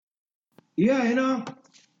Yeah,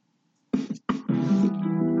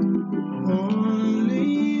 only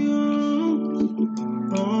you,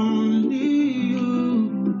 only you.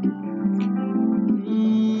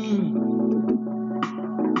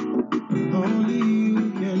 Only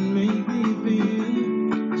you can make me feel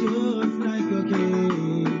just like a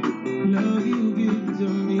king. Love you give to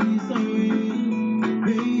me so real,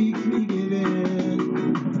 makes me give in.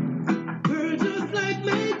 Girl, just like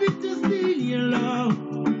maybe to steal your love,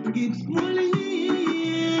 keeps pulling me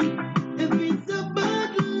in. If it's a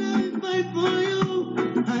battle I fight for you,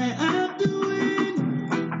 I have to win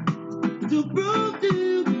to prove to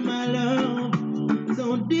you my love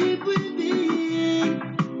so deep within.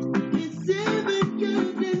 It's 7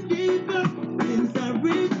 years deeper since I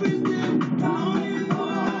represent only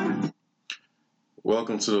one.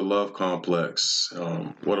 Welcome to the Love Complex.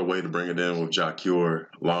 What a way to bring it in with Jacure,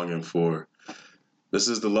 Longing For. This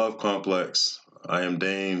is the Love Complex. I am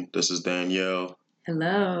Dane. This is Danielle.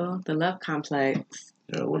 Hello, the Love Complex.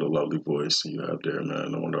 Yeah, what a lovely voice you have there,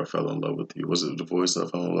 man. No wonder I fell in love with you. Was it the voice I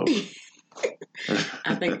fell in love with?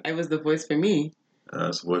 I think it was the voice for me.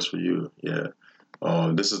 That's the voice for you, yeah.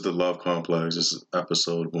 This is the Love Complex. This is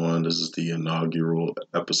episode 1. This is the inaugural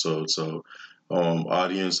episode. So,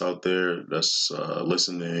 audience out there that's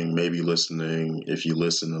listening, maybe listening, if you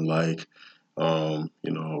listen and like,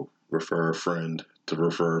 refer a friend to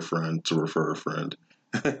refer a friend to refer a friend.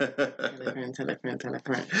 Tell a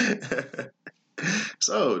friend.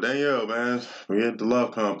 So, Danielle, man, we had the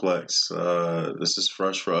Love Complex. This is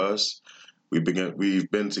fresh for us. We've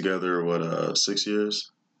been together, 6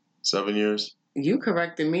 years? 7 years? You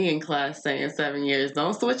corrected me in class saying 7 years.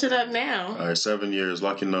 Don't switch it up now. All right, 7 years.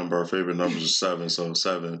 Lucky number. Our favorite numbers are 7, so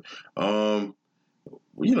 7. 7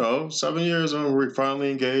 years. We're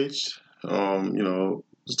finally engaged.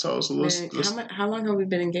 Just tell us a little. How long have we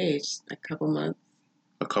been engaged? A couple months.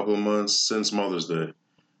 A couple of months since Mother's Day.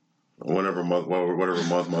 Whatever month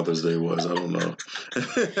Mother's Day was, I don't know.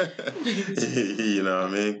 You know what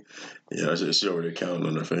I mean? Yeah, she already counting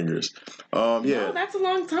on her fingers. Yeah. No, that's a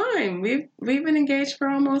long time. We've been engaged for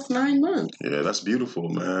almost 9 months. Yeah, that's beautiful,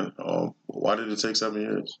 man. Why did it take 7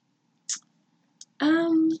 years?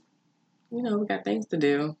 We got things to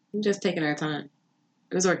do. We're just taking our time.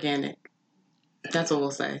 It was organic. That's what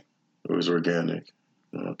we'll say. It was organic.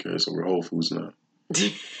 Okay, so we're Whole Foods now.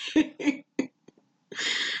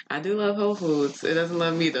 I do love Whole Foods. It doesn't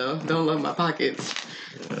love me though. Don't love my pockets.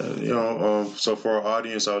 So for our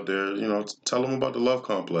audience out there, tell them about the Love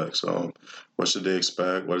Complex. What should they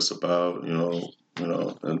expect? What it's about?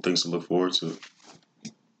 And things to look forward to.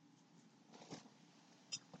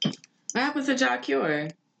 What happened to Jacure?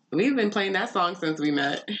 We've been playing that song since we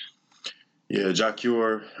met. Yeah,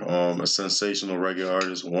 Jacure, a sensational reggae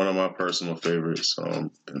artist, one of my personal favorites.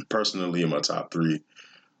 And personally in my top 3.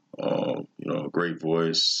 Great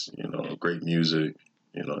voice, great music,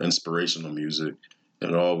 inspirational music,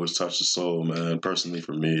 and it always touched the soul, man, personally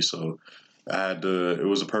for me. So it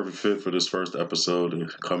was a perfect fit for this first episode to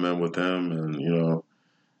come in with him and,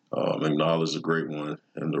 acknowledge a great one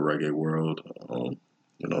in the reggae world.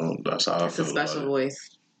 That's how I feel. It's a special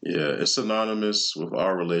voice. Yeah, it's synonymous with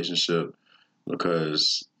our relationship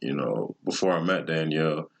because, before I met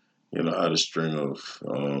Danielle, I had a string of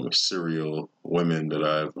serial women that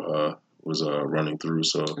I was running through.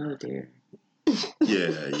 So, oh dear.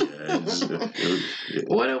 Yeah.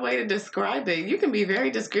 What a way to describe it. You can be very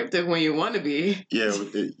descriptive when you want to be. Yeah,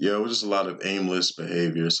 it was just a lot of aimless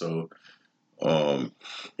behavior. So, then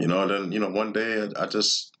one day I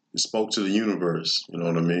just spoke to the universe. You know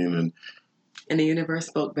what I mean? And the universe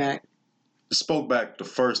spoke back. It spoke back the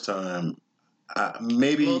first time.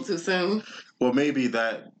 Maybe a little too soon. Well, maybe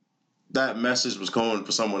that message was going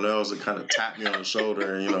for someone else. It kind of tapped me on the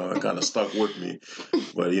shoulder and, it kind of stuck with me.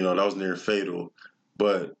 But, that was near fatal.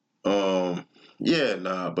 But, but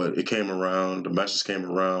it came around. The message came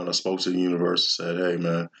around. I spoke to the universe and said, hey,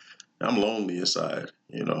 man, I'm lonely inside.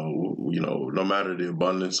 No matter the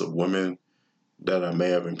abundance of women that I may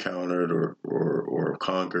have encountered or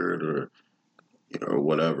conquered or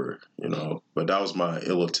whatever, But that was my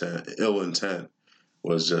ill intent.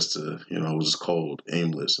 Was just it was just cold,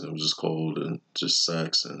 aimless, and it was just cold and just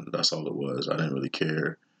sex, and that's all it was. I didn't really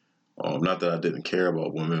care. Not that I didn't care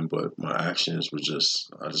about women, but my actions were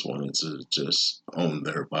I just wanted to just own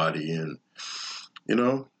their body, and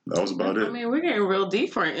that was about it. I mean, we're getting real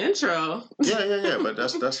deep for an intro. Yeah, but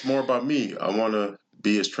that's more about me. I want to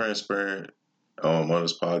be as transparent on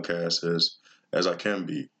this podcast as I can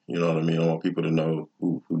be. You know what I mean? I want people to know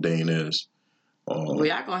who Dane is. Well,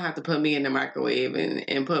 y'all gonna have to put me in the microwave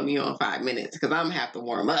and put me on 5 minutes because I'm gonna have to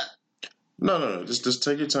warm up. No. Just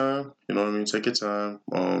take your time. You know what I mean? Take your time.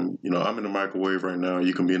 I'm in the microwave right now.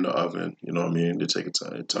 You can be in the oven. You know what I mean? To take your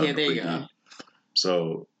time Yeah, to there you preheat. go.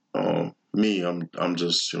 So, I'm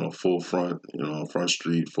just full front. Front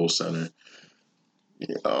street, full center.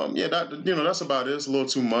 That's about it. It's a little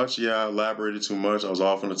too much. Yeah, I elaborated too much. I was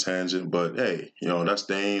off on a tangent, but hey, that's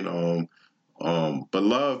Dane. But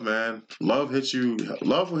love, man, love hits you.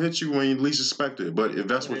 Love will hit you when you least expect it. But if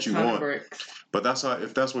that's With what a you ton of want, bricks. but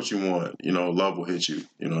if that's what you want, love will hit you.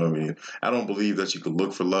 You know what I mean? I don't believe that you could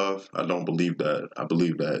look for love. I don't believe that. I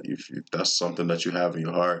believe that if that's something that you have in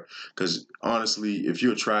your heart, because honestly, if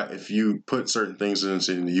you put certain things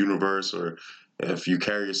in the universe, or if you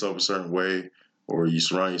carry yourself a certain way, or you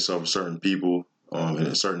surround yourself with certain people,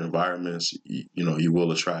 in certain environments, you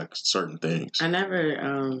will attract certain things. I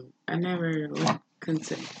never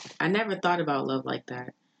thought about love like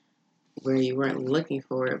that, where you weren't looking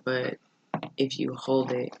for it, but if you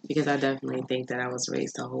hold it, because I definitely think that I was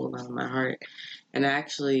raised to hold on my heart. And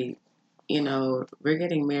actually, we're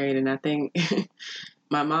getting married, and I think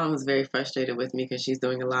my mom was very frustrated with me because she's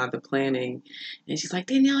doing a lot of the planning, and she's like,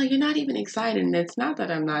 Danielle, you're not even excited. And it's not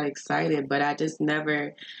that I'm not excited, but I just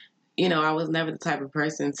never, I was never the type of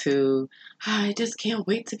person to, I just can't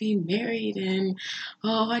wait to be married, and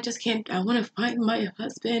I just can't, I want to find my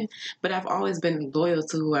husband. But I've always been loyal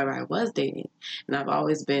to whoever I was dating, and I've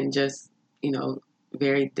always been just,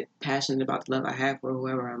 very passionate about the love I have for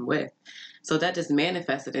whoever I'm with. So that just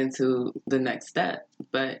manifested into the next step.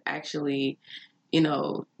 But actually,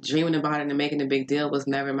 dreaming about it and making a big deal was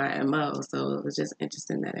never my MO. So it was just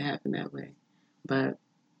interesting that it happened that way. But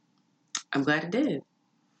I'm glad it did.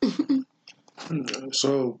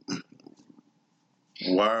 So,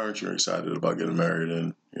 why aren't you excited about getting married?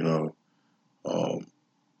 And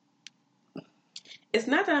it's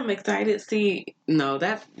not that I'm excited. See, no,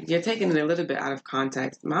 that you're taking it a little bit out of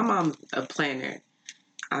context. My mom's a planner.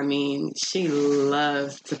 I mean, she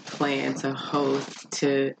loves to plan, to host,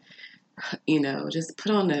 to just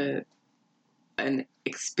put on an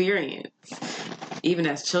experience. Even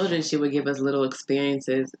as children, she would give us little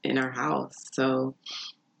experiences in our house. So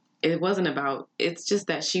it's just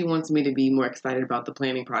that she wants me to be more excited about the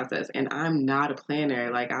planning process. And I'm not a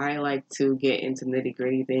planner. Like, I like to get into nitty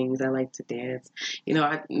gritty things. I like to dance.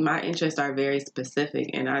 My interests are very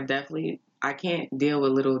specific, and I can't deal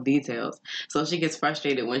with little details. So she gets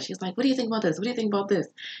frustrated when she's like, what do you think about this? What do you think about this?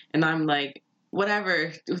 And I'm like,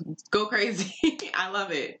 whatever, go crazy. I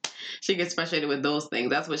love it. She gets frustrated with those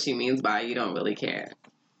things. That's what she means by you don't really care.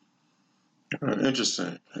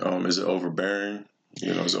 Interesting. Is it overbearing?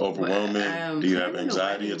 Is it overwhelming? Do you have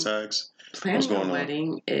anxiety attacks? Planning a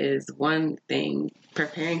wedding is one thing.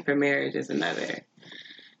 Preparing for marriage is another.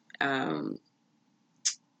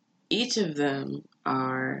 Each of them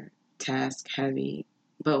are task heavy,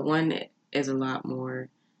 but one is a lot more.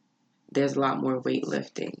 There's a lot more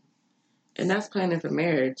weightlifting, and that's planning for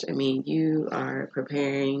marriage. I mean, you are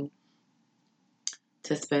preparing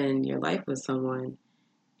to spend your life with someone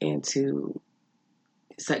and to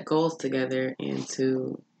set goals together and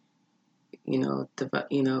to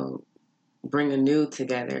bring a new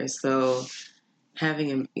together. So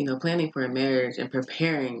having planning for a marriage and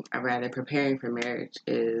preparing for marriage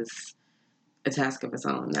is a task of its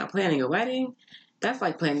own. Now, planning a wedding, that's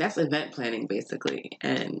event planning basically,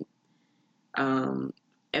 and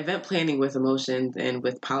event planning with emotions and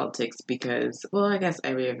with politics, because, well, I guess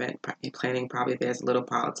every event planning probably there's a little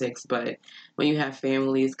politics, but when you have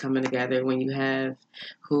families coming together, when you have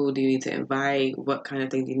who do you need to invite, what kind of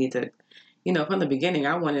things you need to, from the beginning,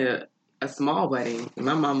 I wanted a small wedding. And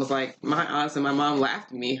my mom was like, my aunts and my mom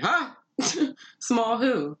laughed at me, huh? Small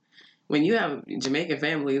who? When you have Jamaican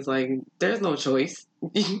families, like, there's no choice.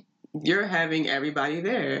 You're having everybody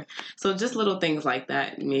there. So just little things like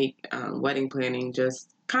that make wedding planning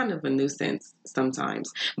just kind of a nuisance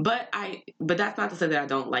sometimes. But that's not to say that I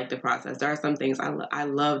don't like the process. There are some things I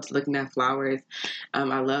loved looking at flowers.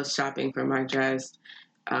 I loved shopping for my dress.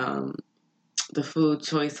 The food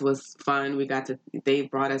choice was fun. They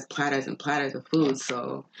brought us platters and platters of food.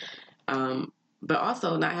 So, but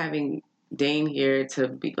also not having Dane here to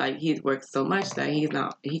be like, he works so much that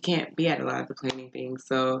he can't be at a lot of the planning things.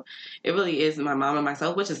 So it really is my mom and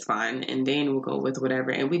myself, which is fine. And Dane will go with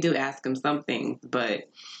whatever. And we do ask him some things, but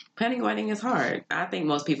planning a wedding is hard. I think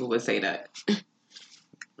most people would say that.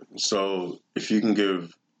 So if you can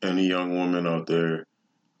give any young woman out there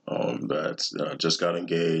that just got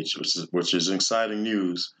engaged, which is exciting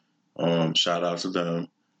news, shout out to them.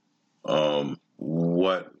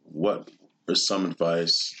 What is some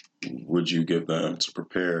advice would you give them to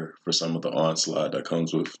prepare for some of the onslaught that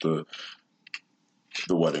comes with the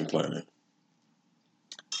wedding planning?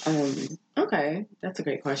 Okay, that's a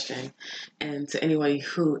great question. And to anybody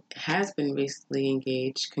who has been recently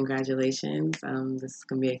engaged, congratulations. This is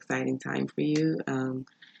going to be an exciting time for you.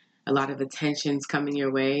 A lot of attention's coming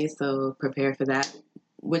your way, so prepare for that,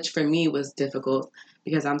 which for me was difficult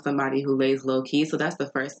because I'm somebody who lays low key. So that's the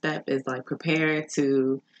first step is like prepare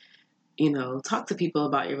to, talk to people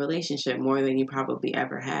about your relationship more than you probably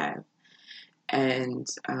ever have. And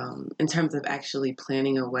in terms of actually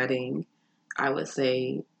planning a wedding, I would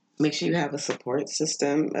say make sure you have a support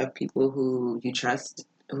system of people who you trust,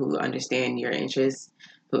 who understand your interests,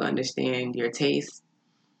 who understand your tastes,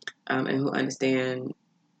 and who understand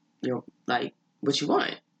your like what you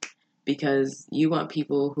want. Because you want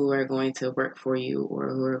people who are going to work for you or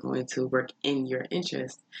who are going to work in your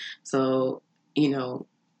interest. So,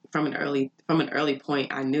 from an early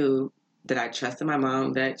point, I knew that I trusted my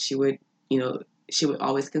mom, that she would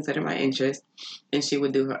always consider my interest, and she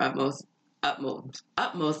would do her utmost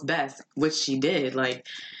best, which she did. Like,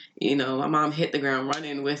 my mom hit the ground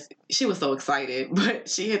running with. She was so excited, but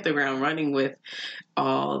she hit the ground running with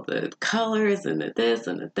all the colors and the this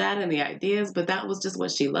and the that and the ideas, but that was just what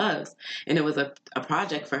she loves. And it was a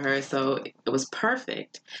project for her, so it was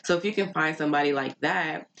perfect. So if you can find somebody like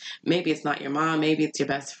that, maybe it's not your mom, maybe it's your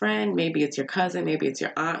best friend, maybe it's your cousin, maybe it's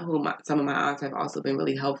your aunt, some of my aunts have also been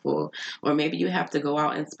really helpful, or maybe you have to go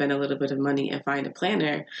out and spend a little bit of money and find a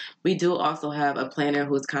planner. We do also have a planner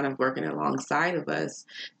who's kind of working alongside of us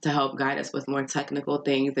to help guide us with more technical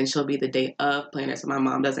things, and she'll be the day of planner, so my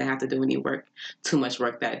mom doesn't have to do any work, too much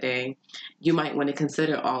work that day. You might want to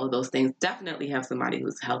consider all of those things. Definitely have somebody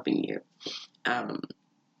who's helping you. Um,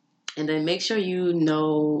 and then make sure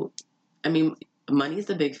I mean, money is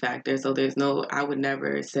a big factor. So I would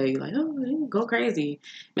never say like, oh, go crazy.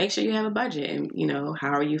 Make sure you have a budget and,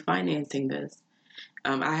 how are you financing this?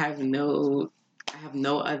 I have no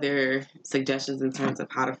other suggestions in terms of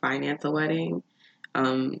how to finance a wedding.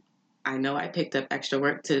 I know I picked up extra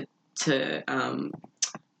work to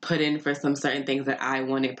put in for some certain things that I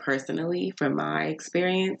wanted personally from my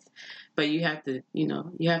experience, but you have to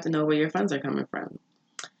know where your funds are coming from.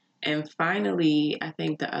 And finally, I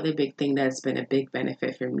think the other big thing that's been a big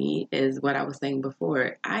benefit for me is what I was saying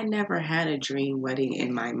before. I never had a dream wedding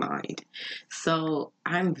in my mind. So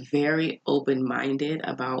I'm very open minded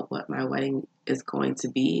about what my wedding is going to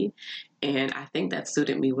be. And I think that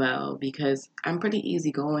suited me well because I'm pretty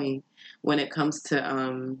easygoing when it comes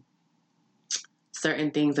to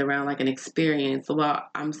certain things around like an experience. Well,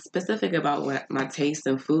 I'm specific about what my taste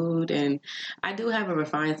in food, and I do have a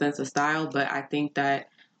refined sense of style, but I think that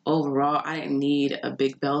overall I didn't need a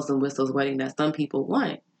big bells and whistles wedding that some people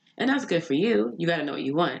want. And that's good for you. You got to know what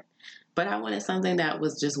you want. But I wanted something that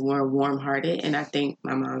was just more warm hearted, and I think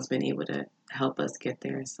my mom's been able to help us get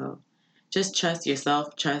there. So just trust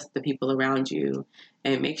yourself, trust the people around you,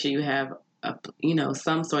 and make sure you have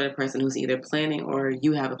some sort of person who's either planning or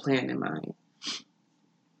you have a plan in mind.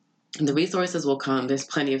 The resources will come. There's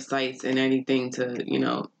plenty of sites and anything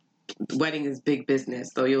wedding is big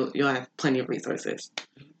business, so you'll have plenty of resources.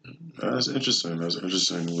 That's interesting. That's an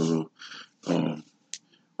interesting little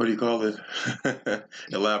what do you call it?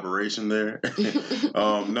 Elaboration there.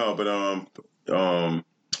 No, but I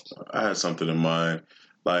had something in mind.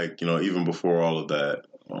 Like, even before all of that,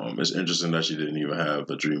 it's interesting that she didn't even have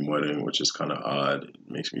a dream wedding, which is kind of odd. It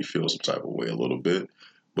makes me feel some type of way a little bit.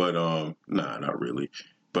 But nah, not really.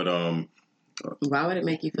 But Why would it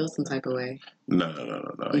make you feel some type of way?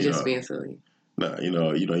 no. You're just being silly. No,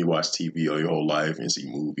 you watch TV all your whole life and see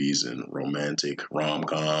movies and romantic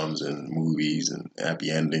rom-coms and movies and happy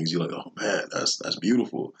endings. You're like, oh man, that's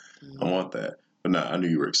beautiful. Mm-hmm. I want that. But I knew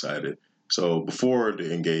you were excited. So before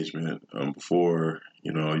the engagement, before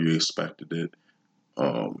you expected it,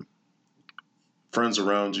 um, friends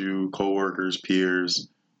around you, coworkers, peers,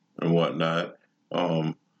 and whatnot.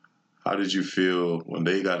 How did you feel when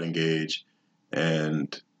they got engaged,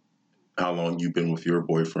 and how long you've been with your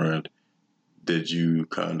boyfriend? Did you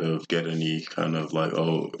kind of get any kind of like,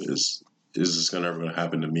 oh, is this gonna ever gonna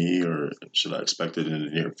happen to me, or should I expect it in the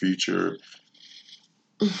near future?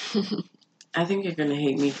 I think you're gonna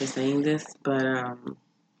hate me for saying this, but I'm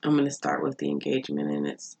gonna start with the engagement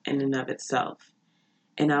in and of itself,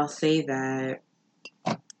 and I'll say that.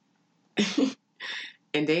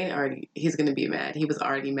 And he's gonna be mad. He was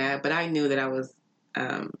already mad, but I knew that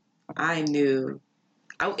I knew.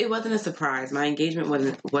 It wasn't a surprise. My engagement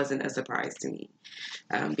wasn't a surprise to me,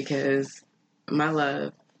 because my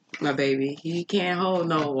love, my baby, he can't hold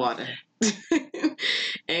no water.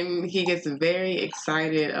 And he gets very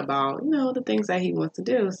excited about, the things that he wants to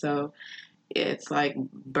do. So it's like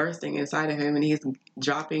bursting inside of him and he's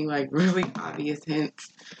dropping like really obvious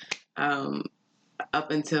hints. Um,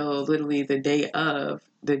 up until literally the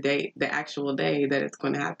actual day that it's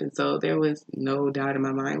going to happen. So there was no doubt in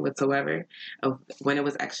my mind whatsoever of when it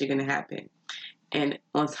was actually going to happen. And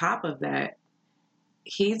on top of that,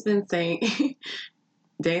 he's been saying,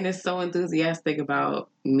 Dane is so enthusiastic about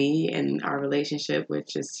me and our relationship,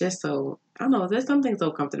 which is just so, I don't know, there's something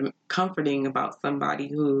so comforting about somebody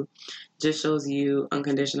who just shows you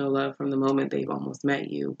unconditional love from the moment they've almost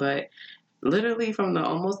met you. But literally from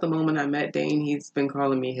almost the moment I met Dane, he's been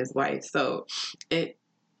calling me his wife. So it,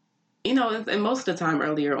 and most of the time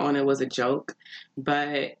earlier on it was a joke,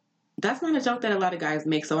 but that's not a joke that a lot of guys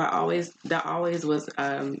make. So that always was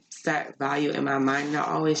set value in my mind. And I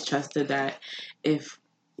always trusted that if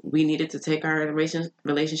we needed to take our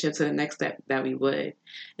relationship to the next step, that we would.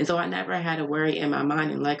 And so I never had a worry in my mind.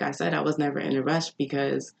 And like I said, I was never in a rush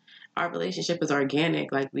because our relationship is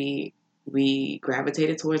organic. Like we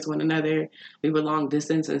gravitated towards one another. We were long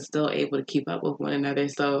distance and still able to keep up with one another.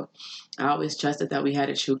 So I always trusted that we had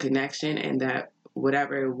a true connection and that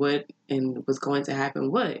whatever would and was going to happen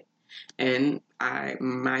would. And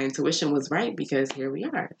my intuition was right because here we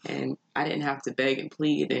are. And I didn't have to beg and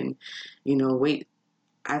plead and, wait.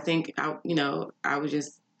 I think I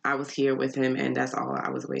was here with him, and that's all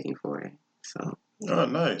I was waiting for. So. Oh,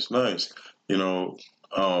 nice.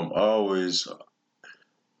 Always.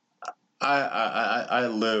 I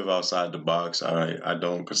live outside the box. I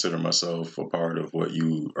don't consider myself a part of what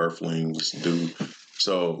you earthlings do.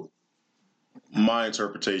 So my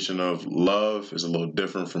interpretation of love is a little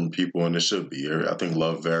different from people, and it should be. I think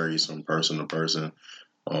love varies from person to person.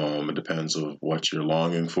 It depends on what you're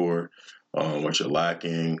longing for, what you're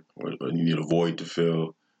lacking, what you need a void to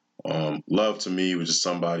fill. Love to me was just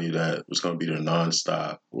somebody that was going to be there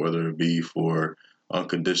nonstop, whether it be for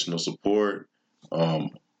unconditional support,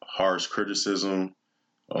 harsh criticism,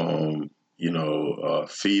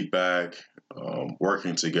 feedback,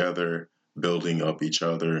 working together, building up each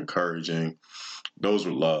other, encouraging. Those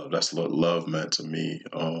were love. That's what love meant to me.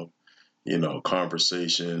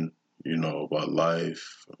 Conversation, about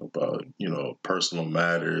life, about, personal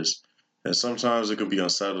matters. And sometimes it can be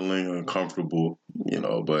unsettling and uncomfortable,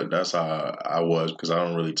 but that's how I was because I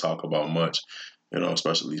don't really talk about much,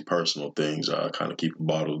 especially these personal things. I kind of keep it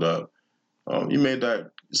bottled up.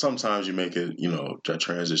 Sometimes you make it, that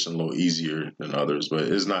transition a little easier than others, but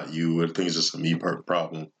it's not you. I think it's just a me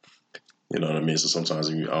problem. You know what I mean? So sometimes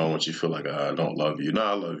I don't want you to feel like I don't love you. No,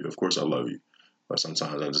 I love you. Of course I love you. But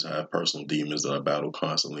sometimes I just have personal demons that I battle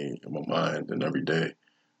constantly in my mind and every day.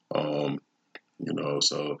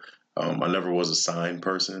 I never was a sign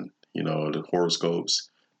person, the horoscopes.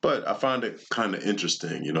 But I find it kind of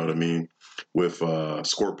interesting, you know what I mean? With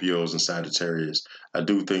Scorpios and Sagittarius. I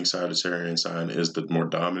do think Sagittarian sign is the more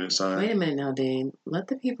dominant sign. Wait a minute now, Dane. Let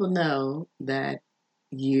the people know that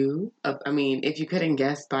if you couldn't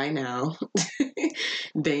guess by now,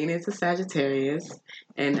 Dane is a Sagittarius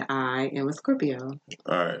and I am a Scorpio.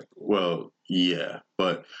 All right. Well, yeah.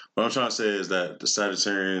 But what I'm trying to say is that the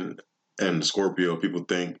Sagittarian and the Scorpio, people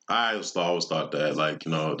think, I always thought that,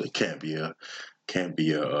 they can't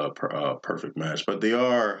be a perfect match, but they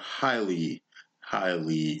are highly,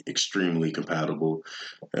 extremely compatible.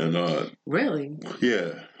 And really,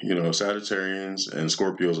 yeah, Sagittarians and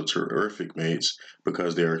Scorpios are terrific mates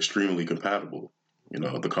because they are extremely compatible.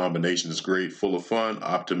 The combination is great, full of fun,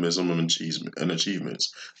 optimism, and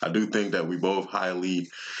achievements. I do think that we both highly,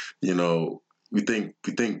 we think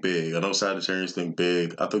big. I know Sagittarians think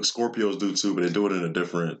big. I think Scorpios do too, but they do it in a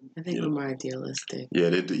different. I think we're more idealistic. Yeah,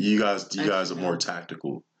 you guys are more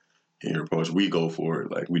tactical in your approach. We go for it,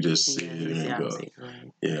 like we just see it and go.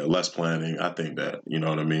 Right. Yeah, less planning. I think that you know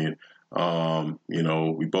what I mean.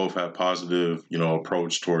 We both have positive,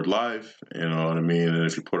 approach toward life. You know what I mean. And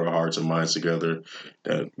if you put our hearts and minds together,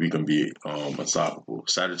 that we can be unstoppable.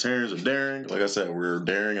 Sagittarians are daring. Like I said, we're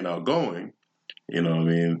daring and outgoing. You know what I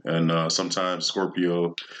mean. And sometimes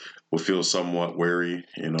Scorpio will feel somewhat wary,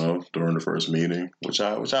 during the first meeting, which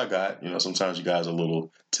I got. Sometimes you guys are a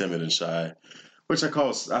little timid and shy, which I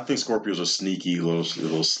think Scorpios are sneaky,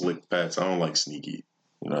 little slick pets. I don't like sneaky.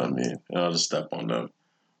 You know what I mean? And I'll just step on them.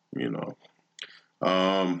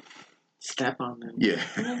 Step on them. Yeah.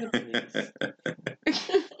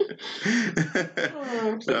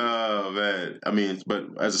 Oh man. I mean, but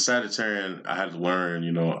as a Sagittarian, I had to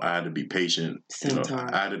learn, I had to be patient.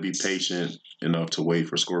 I had to be patient enough to wait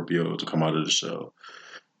for Scorpio to come out of the show.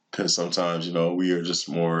 Because sometimes, we are just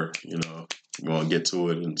more, we want to get to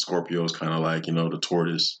it, and Scorpio is kind of like, the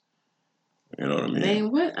tortoise. You know what I mean?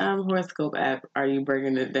 Dang, what horoscope app are you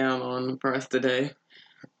bringing it down on for us today?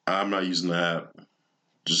 I'm not using the app.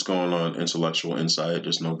 Just going on intellectual insight.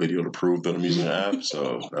 There's no video to prove that I'm using the app,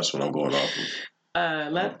 so that's what I'm going off of.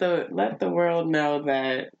 Let the world know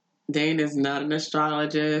that Dane is not an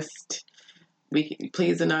astrologist.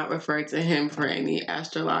 Please do not refer to him for any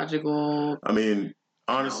astrological. I mean,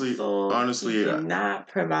 honestly, he cannot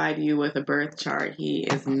provide you with a birth chart. He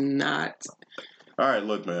is not. All right,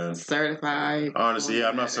 look, man. Certified. Honestly, yeah,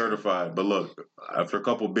 I'm not certified, but look, after a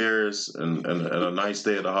couple beers and a nice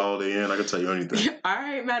stay at the Holiday Inn, I can tell you anything. All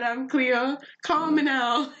right, Madame Cleo, calm me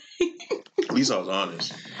now. At least I was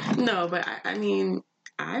honest. No, but I mean,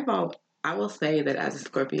 I will say that as a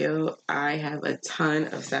Scorpio, I have a ton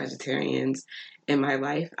of Sagittarians in my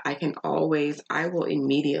life. I will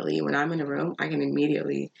immediately, when I'm in a room, I can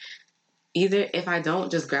immediately, either if I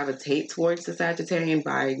don't just gravitate towards the Sagittarian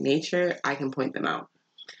by nature, I can point them out.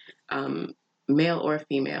 Male or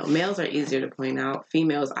female. Males are easier to point out.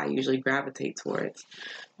 Females, I usually gravitate towards.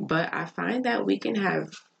 But I find that we can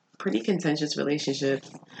have pretty contentious relationships.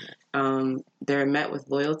 They're met with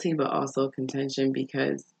loyalty, but also contention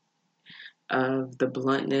because of the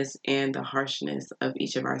bluntness and the harshness of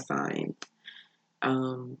each of our signs.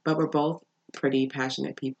 But we're both pretty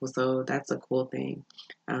passionate people, so that's a cool thing.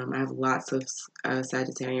 I have lots of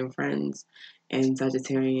Sagittarian friends and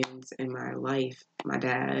Sagittarians in my life. My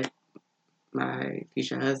dad, my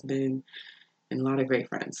future husband, and a lot of great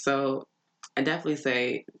friends. So I definitely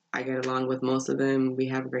say I get along with most of them. We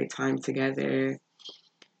have a great time together.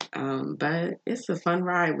 But it's a fun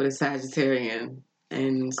ride with a Sagittarian.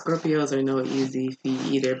 And Scorpios are no easy feat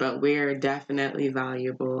either, but we're definitely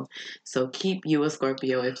valuable. So keep you a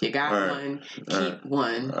Scorpio. If you got one, keep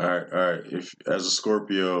one. All right. If as a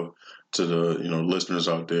Scorpio, to the listeners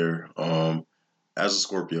out there, as a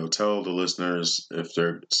Scorpio, tell the listeners if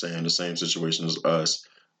they're saying the same situation as us.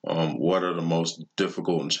 What are the most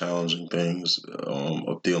difficult and challenging things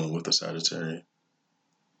of dealing with a Sagittarian?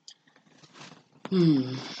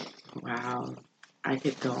 Wow. I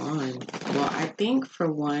could go on. Well, I think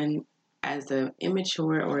for one, as an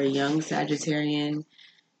immature or a young Sagittarian,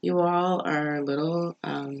 you all are a little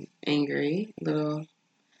angry, little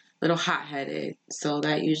hot-headed. So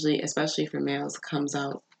that usually, especially for males, comes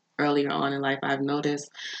out earlier on in life. I've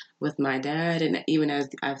noticed with my dad, and even as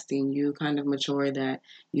I've seen you kind of mature, that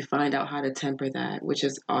you find out how to temper that, which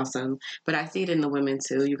is awesome. But I see it in the women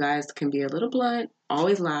too. You guys can be a little blunt,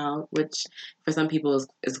 always loud, which for some people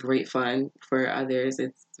is great fun. For others,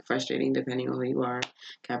 it's frustrating depending on who you are.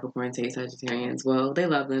 Capricorn, Sagittarians, well, they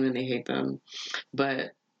love them and they hate them.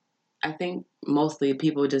 But I think mostly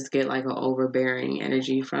people just get like an overbearing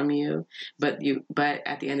energy from you. But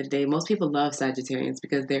at the end of the day, most people love Sagittarians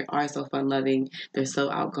because they are so fun loving. They're so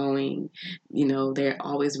outgoing. They're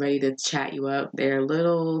always ready to chat you up. They're a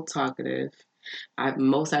little talkative.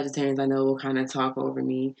 Most Sagittarians I know will kind of talk over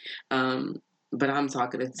me. But I'm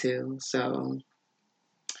talkative too. So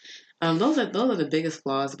those are the biggest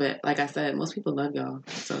flaws. But like I said, most people love y'all.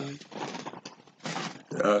 So.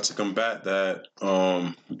 To combat that,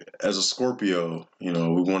 as a Scorpio, we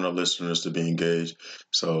want our listeners to be engaged.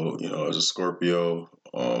 So, as a Scorpio,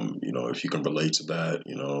 if you can relate to that,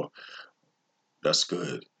 that's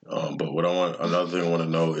good. But another thing I want to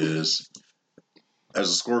know is, as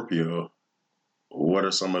a Scorpio, what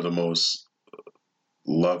are some of the most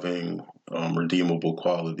loving, redeemable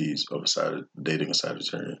qualities of dating a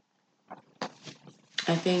Sagittarian?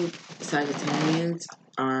 I think Sagittarians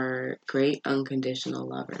are great unconditional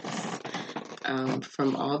lovers.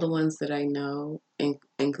 From all the ones that I know,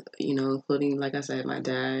 including, like I said, my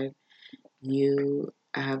dad, you,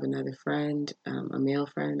 I have another friend, a male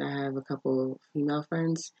friend, I have a couple female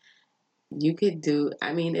friends. You could do,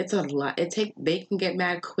 it's a lot. They can get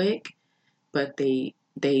mad quick, but they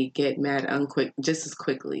get mad just as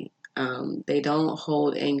quickly. They don't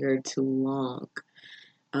hold anger too long.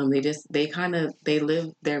 They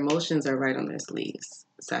live, their emotions are right on their sleeves,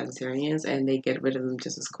 Sagittarians, and they get rid of them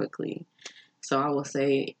just as quickly. So I will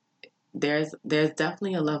say there's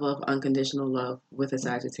definitely a level of unconditional love with a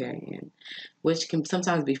Sagittarian, which can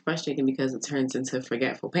sometimes be frustrating because it turns into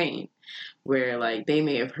forgetful pain, where like they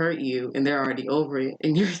may have hurt you and they're already over it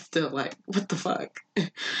and you're still like, what the fuck?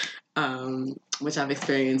 Which I've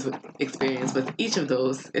experienced with each of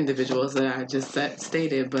those individuals that I just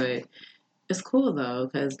stated, but it's cool though,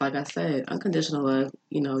 because like I said, unconditional love,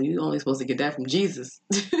 you only supposed to get that from Jesus.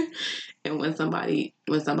 And when somebody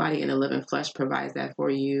in the living flesh provides that for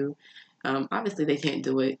you, obviously they can't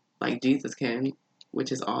do it like Jesus can,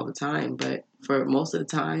 which is all the time. But for most of the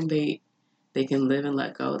time, they can live and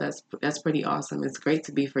let go. That's pretty awesome. It's great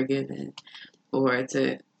to be forgiven, or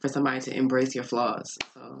for somebody to embrace your flaws.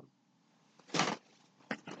 So.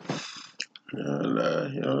 And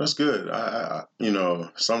that's good. I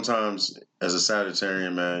sometimes as a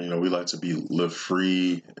Sagittarian, man, we like to live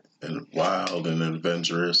free and wild and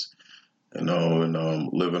adventurous, and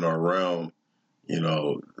live in our realm.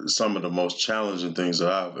 Some of the most challenging things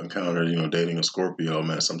that I've encountered, dating a Scorpio,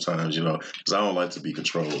 man, sometimes, because I don't like to be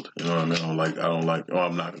controlled. You know what I mean?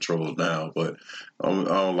 I'm not controlled now, but I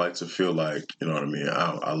don't like to feel like, you know what I mean?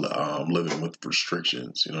 I'm living with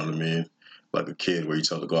restrictions, you know what I mean? Like a kid where you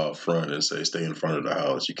tell to go out front and say, stay in front of the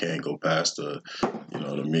house. You can't go past you know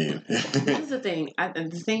what I mean? That's the thing. The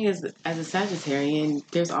thing is, as a Sagittarian,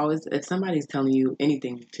 there's always, if somebody's telling you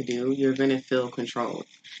anything to do, you're going to feel controlled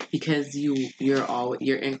because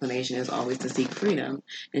your inclination is always to seek freedom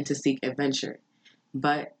and to seek adventure.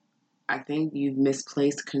 But I think you've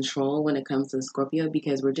misplaced control when it comes to Scorpio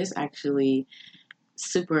because we're just actually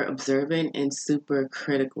super observant and super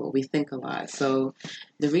critical. We think a lot. So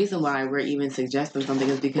the reason why we're even suggesting something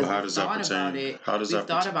is because we've thought about it. We've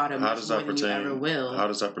thought about it much more than you ever will. How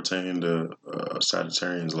does that pertain to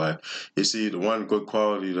Sagittarians' life? You see, the one good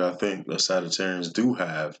quality that I think the Sagittarians do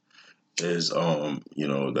have is,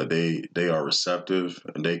 that they are receptive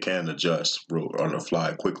and they can adjust on the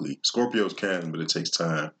fly quickly. Scorpios can, but it takes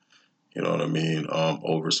time. You know what I mean?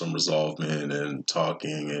 Over some resolvement and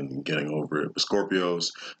talking and getting over it. But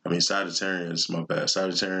Scorpios, Sagittarians, my bad.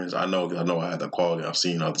 Sagittarians, I know I have that quality. I've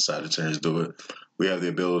seen other Sagittarians do it. We have the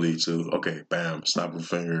ability to, okay, bam, snap a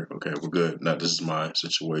finger. Okay, we're good. Now this is my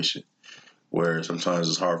situation. Where sometimes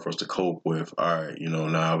it's hard for us to cope with, all right,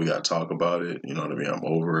 now we got to talk about it. You know what I mean? I'm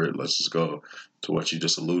over it. Let's just go to what you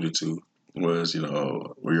just alluded to was,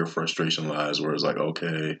 where your frustration lies, where it's like,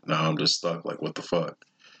 okay, now I'm just stuck. Like, what the fuck?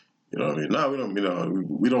 You know what I mean? No, we don't.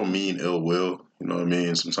 We don't mean ill will. You know what I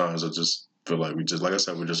mean? Sometimes I just feel like like I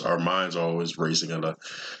said, our minds are always racing at 200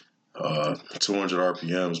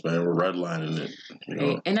 RPMs, man. We're redlining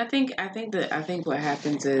it. And I think what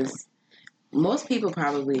happens is most people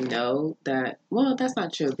probably know that. Well, that's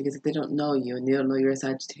not true because if they don't know you and they don't know you're a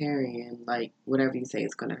Sagittarian, like whatever you say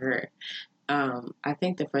is going to hurt. I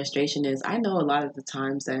think the frustration is I know a lot of the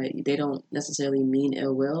times that they don't necessarily mean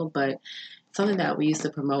ill will, but something that we used to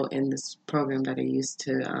promote in this program that I used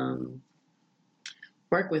to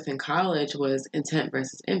work with in college was intent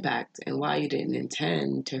versus impact. And while you didn't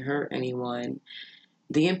intend to hurt anyone,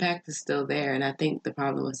 the impact is still there. And I think the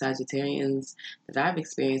problem with Sagittarians that I've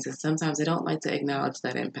experienced is sometimes they don't like to acknowledge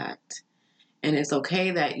that impact. And it's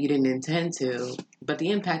okay that you didn't intend to, but the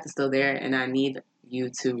impact is still there. And I need you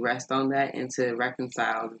to rest on that and to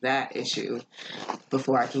reconcile that issue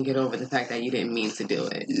before I can get over the fact that you didn't mean to do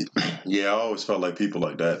it. Yeah, I always felt like people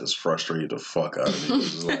like that just frustrated the fuck out of me.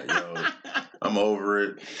 It's like, yo, I'm over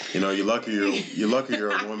it. You're lucky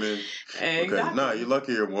you're a woman. Exactly. You're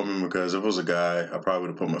lucky you're a woman because if it was a guy, I probably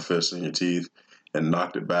would have put my fist in your teeth and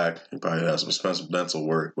knocked it back. You probably had some expensive dental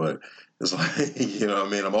work, but it's like,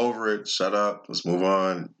 I'm over it. Shut up. Let's move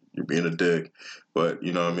on. You're being a dick. But,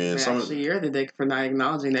 you know what I mean? Actually, you're the dick for not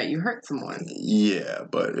acknowledging that you hurt someone. Yeah,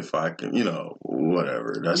 but if I can,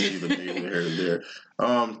 whatever. That's either neither here or there.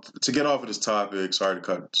 To get off of this topic, sorry to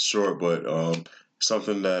cut short, but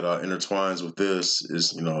something that intertwines with this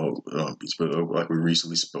is, like we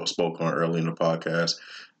recently spoke on early in the podcast.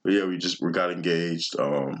 But yeah, we got engaged.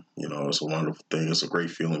 It's a wonderful thing. It's a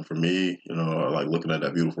great feeling for me. I like looking at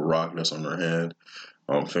that beautiful rock that's on her hand.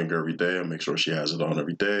 Finger every day. I make sure she has it on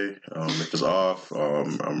every day. If it's off,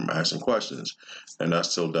 I'm asking questions, and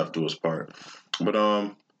that's till death do us part. But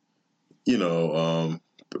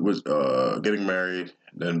was getting married,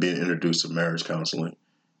 then being introduced to marriage counseling.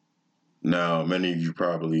 Now, many of you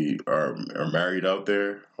probably are married out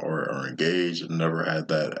there or are engaged and never had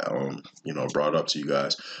that, brought up to you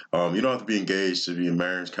guys. You don't have to be engaged to be in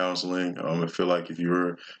marriage counseling. I feel like if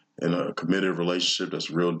you're in a committed relationship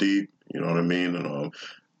that's real deep, you know what I mean? And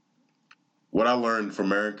what I learned from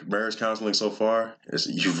marriage counseling so far is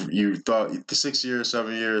you thought 6 years,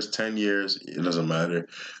 7 years, 10 years, it doesn't matter.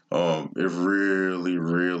 It really,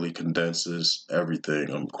 really condenses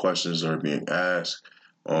everything. Questions are being asked.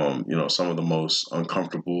 Some of the most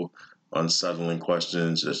uncomfortable, unsettling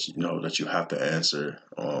questions that you have to answer.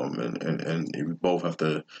 And you both have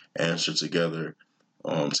to answer together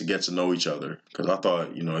to get to know each other. Because I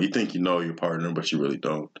thought, you think you know your partner, but you really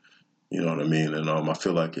don't. You know what I mean? And I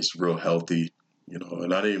feel like it's real healthy,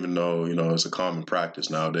 and I didn't even know, it's a common practice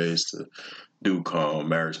nowadays to do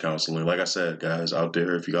marriage counseling. Like I said, guys out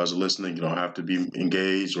there, if you guys are listening, you don't have to be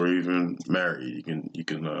engaged or even married. You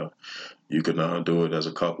can do it as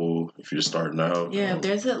a couple if you're just starting out. Yeah,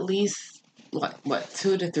 there's at least what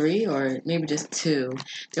 2 to 3 or maybe just 2.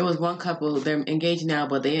 There was one couple, they're engaged now,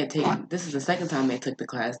 but they had taken, this is the second time they took the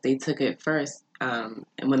class. They took it first and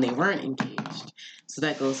when they weren't engaged. So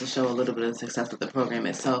that goes to show a little bit of the success of the program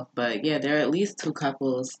itself. But yeah, there are at least 2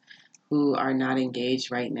 couples who are not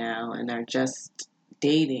engaged right now and are just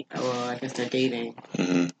dating. Well, I guess they're dating,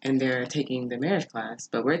 and they're taking the marriage class,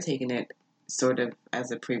 but we're taking it sort of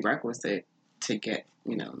as a prerequisite to get,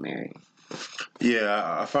 married.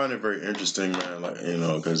 Yeah, I find it very interesting, man. Like,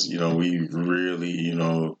 because we really,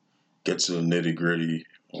 get to the nitty gritty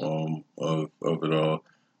of it all.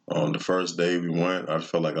 On the first day we went, I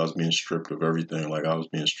felt like I was being stripped of everything. Like I was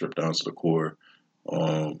being stripped down to the core,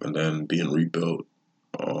 and then being rebuilt.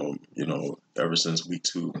 Ever since week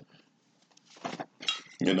 2.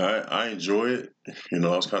 I enjoy it. I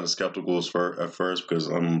was kind of skeptical at first because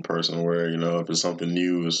I'm a person where, if it's something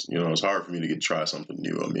new, it's hard for me to try something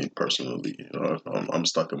new. I mean, personally, I'm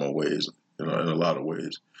stuck in my ways, in a lot of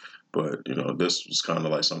ways. But, this was kind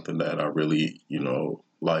of like something that I really,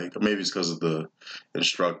 like. Maybe it's because of the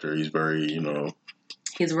instructor. He's very,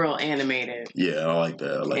 He's real animated. Yeah, I like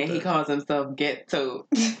that. And he calls himself Get To.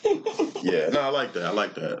 Yeah, no, I like that.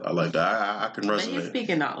 I can resonate. But he's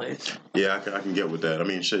speaking knowledge. Yeah, I can get with that. I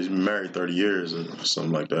mean, she's been married 30 years or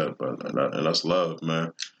something like that, and that's love,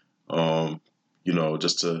 man.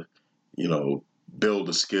 Just to, build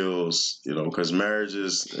the skills, because marriage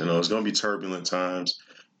is, it's going to be turbulent times.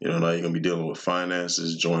 Now you're going to be dealing with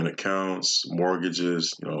finances, joint accounts,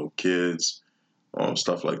 mortgages, kids,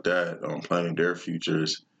 stuff like that, planning their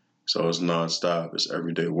futures. So it's nonstop. It's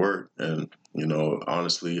everyday work. And,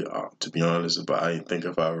 honestly, to be honest, if I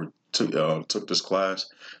took this class,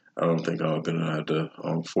 I don't think I'm going to have the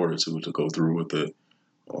fortitude to go through with it.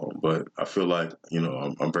 But I feel like,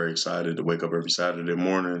 I'm very excited to wake up every Saturday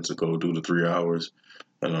morning to go do the 3 hours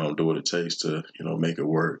and do what it takes to, make it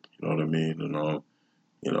work. You know what I mean? And,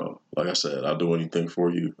 like I said, I'll do anything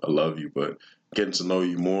for you. I love you. But getting to know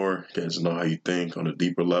you more, getting to know how you think on a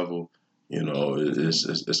deeper level,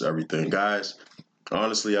 it's everything. Guys,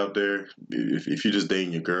 honestly, out there, if you're just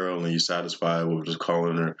dating your girl and you're satisfied with just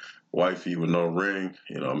calling her wifey with no ring,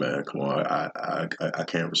 man, come on, I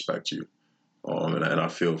can't respect you. And I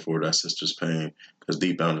feel for that sister's pain because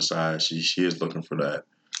deep down inside, she is looking for that.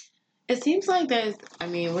 It seems like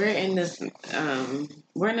we're in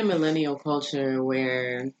we're in a millennial culture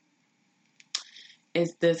where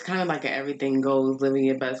it's this kind of like an everything goes, living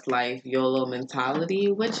your best life, YOLO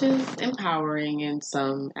mentality, which is empowering in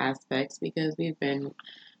some aspects because we've been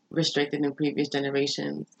restricted in previous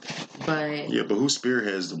generations. But who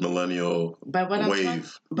spearheads the millennial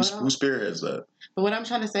wave? Who spearheads that? But what I'm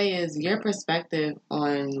trying to say is your perspective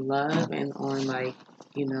on love and on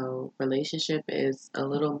relationship is a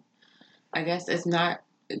little, I guess it's not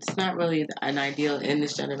really an ideal in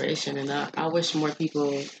this generation. And I wish more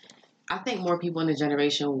people, I think more people in the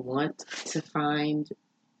generation want to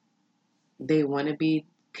they want to be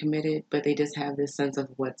committed, but they just have this sense of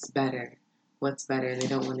what's better, and they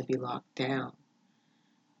don't want to be locked down.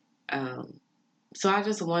 So I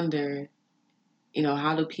just wonder,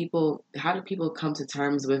 how do people come to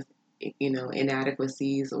terms with,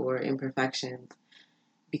 inadequacies or imperfections?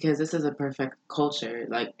 Because this is a perfect culture,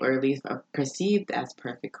 or at least perceived as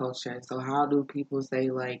perfect culture. So how do people say,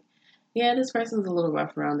 yeah, this person's a little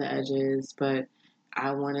rough around the edges, but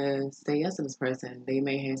I want to say yes to this person. They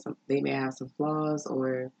may have some flaws,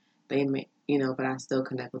 or they may, but I still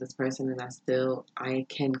connect with this person, and I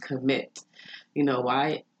can commit.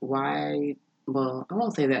 Why? Well, I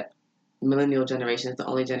won't say that millennial generation is the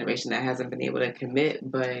only generation that hasn't been able to commit,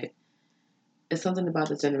 but it's something about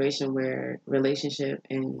this generation where relationship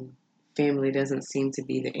and family doesn't seem to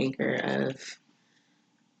be the anchor of,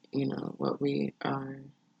 what we are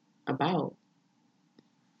about.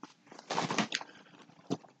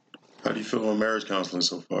 How do you feel on marriage counseling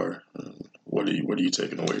so far? What are you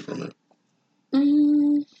taking away from it?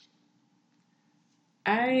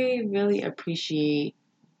 I really appreciate,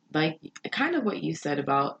 kind of what you said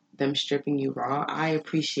about them stripping you raw. I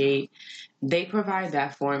appreciate they provide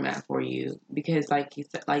that format for you because, like you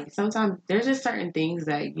said, sometimes there's just certain things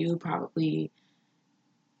that you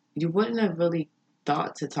wouldn't have really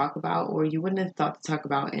thought to talk about, or you wouldn't have thought to talk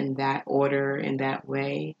about in that order, in that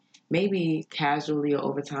way, maybe casually or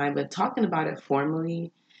over time, but talking about it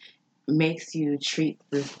formally makes you treat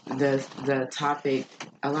the topic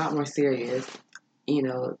a lot more serious,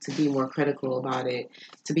 to be more critical about it,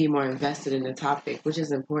 to be more invested in the topic, which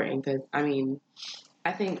is important because,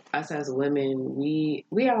 I think us as women, we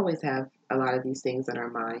always have a lot of these things in our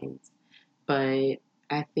minds, but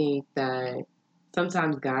I think that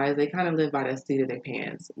sometimes guys, they kind of live by the seat of their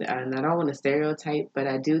pants. And I don't want to stereotype, but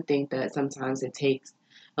I do think that sometimes it takes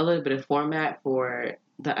a little bit of format for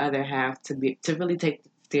the other half to really take the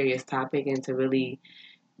serious topic and to really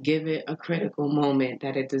give it a critical moment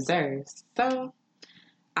that it deserves. So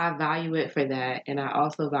I value it for that, and I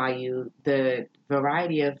also value the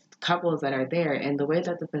variety of couples that are there. And the way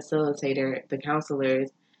that the facilitator, the counselors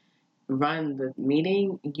run the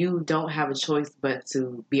meeting, you don't have a choice but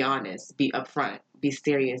to be honest, be upfront, be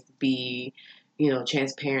serious, be,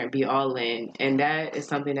 transparent, be all in. And that is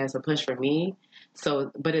something that's a push for me.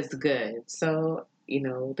 So, but it's good. So,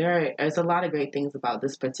 there's a lot of great things about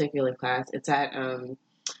this particular class. It's at,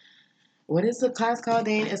 what is the class called,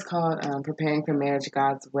 Dane? It's called Preparing for Marriage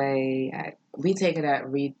God's Way. We take it at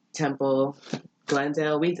Reed Temple,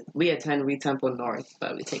 Glendale. We attend Reed Temple North,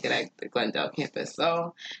 but we take it at the Glendale campus.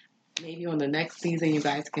 So maybe on the next season, you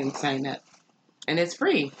guys can sign up. And it's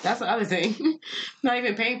free. That's the other thing. Not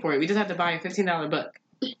even paying for it. We just have to buy a $15 book.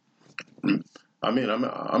 I mean,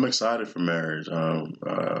 I'm excited for marriage.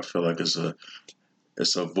 I feel like it's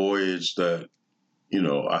a voyage that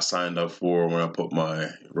I signed up for when I put my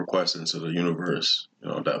request into the universe.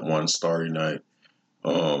 That one starry night.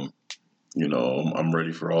 I'm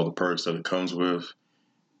ready for all the perks that it comes with,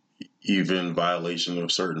 even violation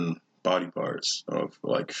of certain body parts, of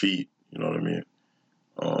like feet. You know what I mean?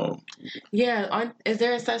 Yeah. Is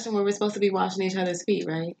there a session where we're supposed to be washing each other's feet,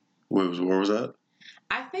 right? Where was that?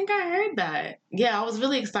 I think I heard that. Yeah, I was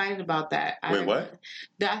really excited about that. Wait, what?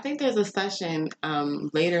 I think there's a session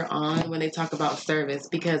later on when they talk about service,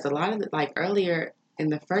 because a lot of earlier in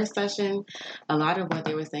the first session, a lot of what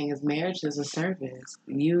they were saying is marriage is a service.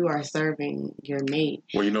 You are serving your mate.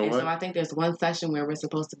 Well, you know what? So I think there's one session where we're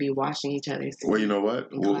supposed to be washing each other's feet. Well, you know what?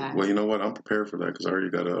 Well, you know what? I'm prepared for that because I already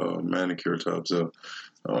got a manicure tub. So,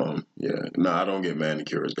 yeah. No, I don't get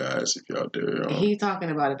manicures, guys. If you're out there, He talking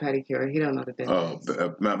about a pedicure. He don't know the difference.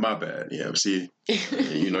 Oh, my bad. Yeah. See,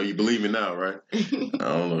 you believe me now, right? I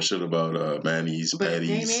don't know shit about manis, but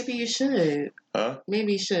patties. Maybe you should. Huh?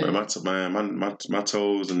 Maybe you should. My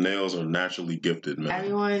toes and nails are naturally gifted, man.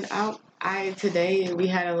 Everyone, today we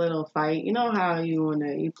had a little fight. You know how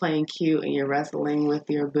you playing cute and you're wrestling with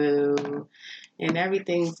your boo, and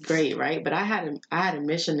everything's great, right? But I had a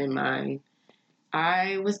mission in mind.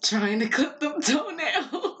 I was trying to clip them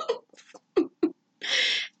toenails,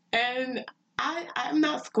 and I'm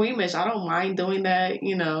not squeamish. I don't mind doing that.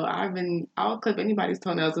 I'll clip anybody's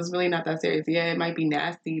toenails. It's really not that serious. Yeah, it might be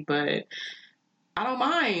nasty, but I don't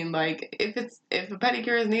mind. Like, if a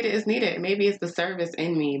pedicure is needed, it's needed. Maybe it's the service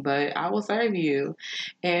in me, but I will serve you.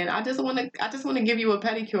 And I just want to give you a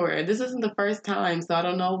pedicure. This isn't the first time, so I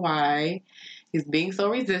don't know why he's being so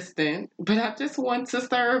resistant, but I just want to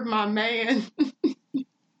serve my man.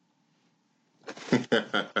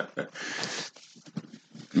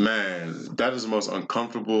 Man, that is the most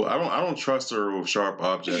uncomfortable. I don't trust her with sharp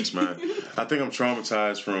objects, man. I think I'm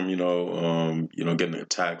traumatized from getting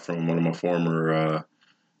attacked from one of my former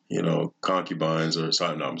concubines or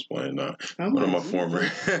something. No, I'm just playing. Nah. One of my former.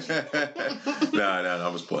 Nah, I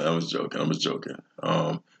was playing. I was joking.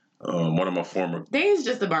 One of my former. Dane's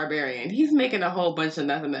just a barbarian. He's making a whole bunch of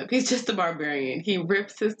nothing up. He's just a barbarian. He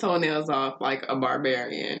rips his toenails off like a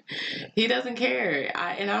barbarian. He doesn't care.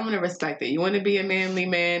 And I'm going to respect it. You want to be a manly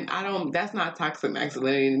man? That's not toxic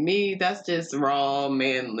masculinity to me. That's just raw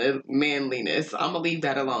manliness. I'm going to leave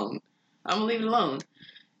that alone. I'm going to leave it alone.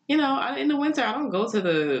 In the winter, I don't go to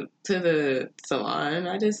the salon.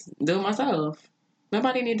 I just do it myself.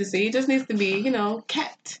 Nobody needs to see. It just needs to be,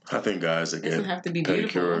 kept. I think guys that get have to be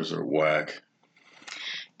pedicures beautiful. are whack.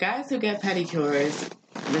 Guys who get pedicures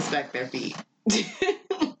respect their feet.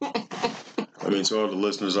 I mean, to all the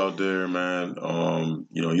listeners out there, man,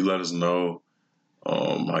 you let us know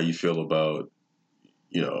how you feel about,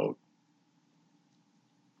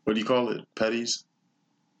 what do you call it? Petties?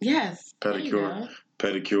 Yes. Pedicure.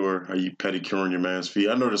 Are you pedicuring your man's feet?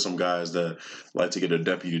 I know there's some guys that like to get their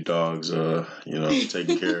deputy dogs,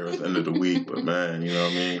 taken care of at the end of the week. But man, you know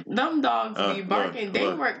what I mean? Them dogs be barking.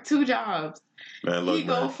 They work 2 jobs. Man, look, he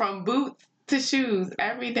go from boots to shoes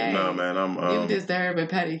every day. Nah, man, you deserve a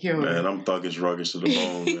pedicure. Man, I'm thuggish, ruggish to the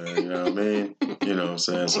bone, man. You know what I mean? You know what I'm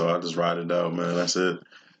saying? So I just ride it out, man. That's it.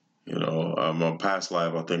 My past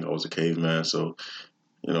life, I think I was a caveman. So,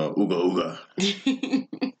 ooga ooga.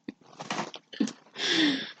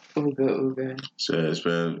 Ooga. So it's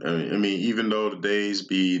been, I mean, even though the days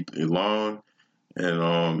be long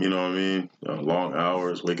and, you know what I mean, long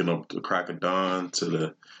hours, waking up to the crack of dawn to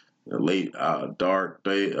the late, dark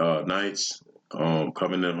nights,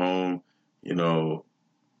 coming in home,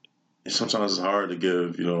 sometimes it's hard to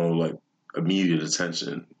give, immediate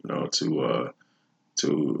attention,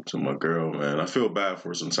 to my girl, man. I feel bad for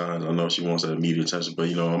her sometimes. I know she wants that immediate attention, but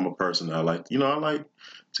I'm a person that I like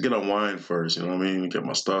to get unwind first. You know what I mean? Get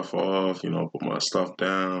my stuff off. Put my stuff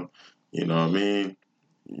down. You know what I mean?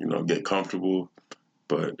 Get comfortable.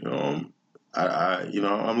 But I'm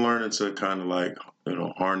learning to kind of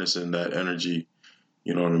harnessing that energy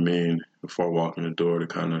you know what I mean, before walking the door to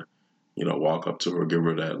kind of, walk up to her, give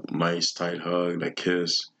her that nice tight hug, that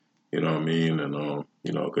kiss, you know what I mean, and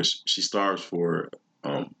because she starves for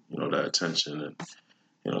that attention,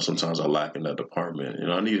 and sometimes I lack in that department.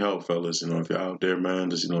 I need help, fellas. If you're out there, man,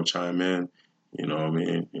 just chime in. You know what I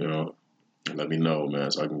mean, let me know, man,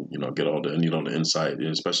 so I can, get all the, the insight, and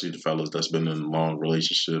especially the fellas that's been in long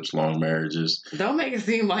relationships, long marriages. Don't make it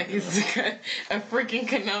seem like it's a freaking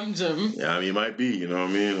conundrum. Yeah, I mean, it might be, you know what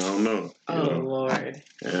I mean? I don't know. Lord.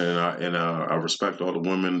 And I respect all the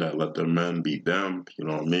women that let their men beat them, you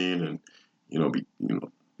know what I mean? And, be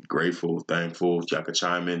grateful, thankful. Y'all could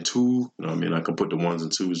chime in too, you know what I mean? I can put the ones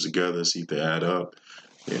and twos together, see if they add up,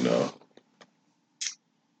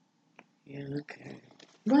 Yeah, okay.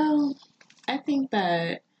 Well, I think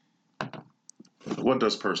that... What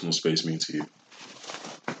does personal space mean to you?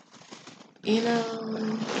 I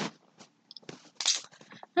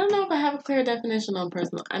don't know if I have a clear definition on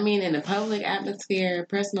personal. I mean, in a public atmosphere,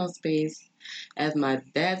 personal space, as my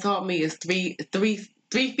dad taught me, is 3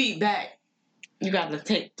 feet back. You got to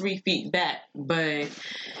take 3 feet back. But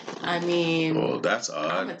I mean, well, that's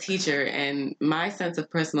odd. I'm a teacher, and my sense of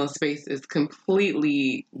personal space is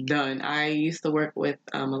completely done. I used to work with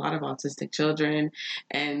a lot of autistic children,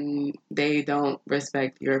 and they don't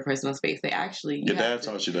respect your personal space. They actually... Your dad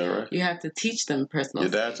taught you that, right? You have to teach them personal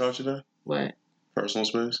space. Your dad taught you that? What? Personal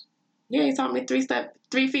space? Yeah, he taught me 3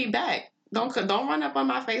 feet back. Don't run up on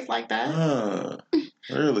my face like that.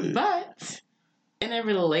 Really? But in a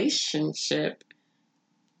relationship,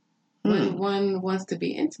 when one wants to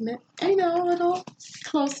be intimate, a little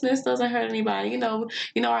closeness doesn't hurt anybody. Our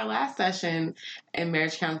last session in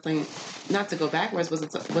marriage counseling, not to go backwards,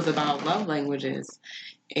 was about love languages,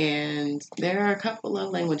 and there are a couple love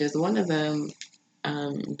languages. One of them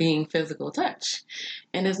being physical touch,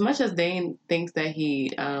 and as much as Dane thinks that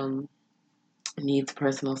he needs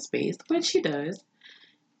personal space, which he does.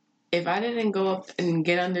 If I didn't go up and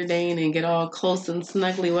get under Dane and get all close and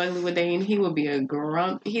snuggly wuggly with Dane, he would be a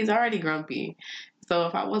grump. He's already grumpy. So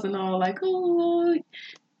if I wasn't all like, oh,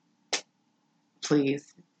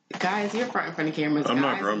 please. Guys, you're front in front of cameras. I'm Guys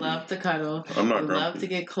not grumpy. love to cuddle. I'm not grumpy. Love to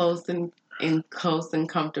get close and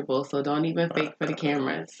comfortable, so don't even fake for the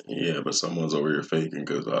cameras. Yeah, but someone's over here faking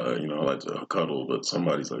because I like to cuddle, but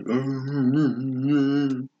somebody's like,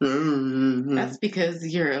 that's because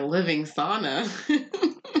you're a living sauna.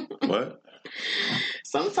 What?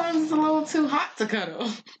 Sometimes it's a little too hot to cuddle.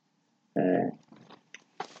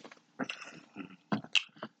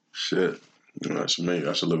 Shit. I should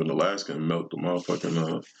live in Alaska and melt the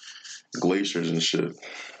motherfucking glaciers and shit.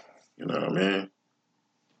 You know what I mean?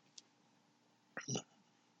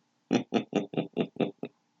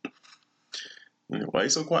 Why you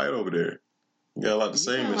so quiet over there? You got a lot to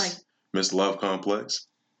say, Miss Love Complex.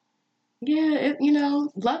 Yeah,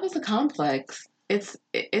 love is a complex.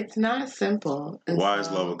 It's not simple. Why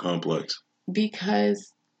is love a complex?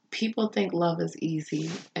 Because people think love is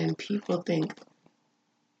easy, and people think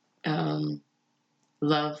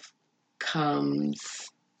love comes...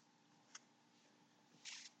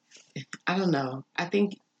 I don't know. I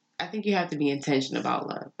think you have to be intentional about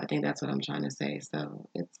love. I think that's what I'm trying to say. So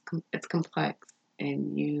it's complex,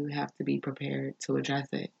 and you have to be prepared to address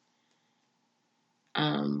it.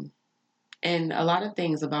 And a lot of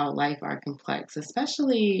things about life are complex,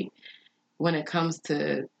 especially when it comes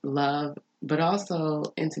to love, but also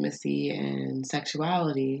intimacy and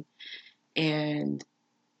sexuality. And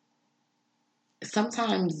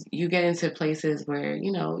sometimes you get into places where,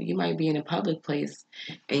 you might be in a public place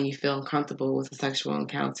and you feel uncomfortable with a sexual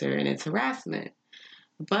encounter, and it's harassment.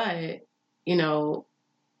 But,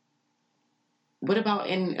 what about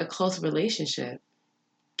in a close relationship?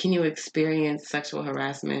 Can you experience sexual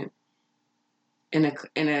harassment in a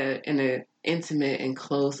intimate and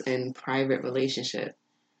close and private relationship?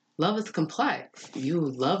 Love is complex. You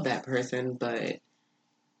love that person, but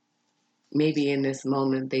maybe in this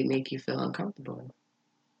moment they make you feel uncomfortable.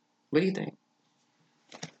 What do you think?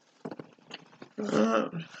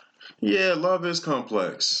 Yeah, love is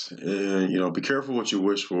complex. And, be careful what you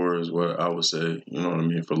wish for is what I would say. You know what I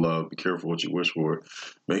mean? For love, be careful what you wish for.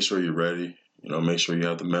 Make sure you're ready. Make sure you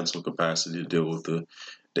have the mental capacity to deal with the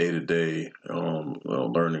day-to-day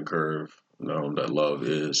learning curve that love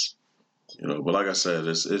is. But like I said,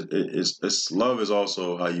 it's love is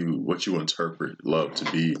also what you interpret love to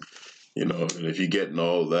be. And if you're getting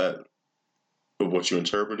all that of what you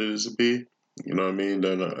interpret it as to be, you know what I mean,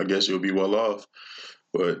 then I guess you'll be well off.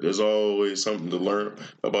 But there's always something to learn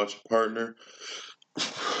about your partner.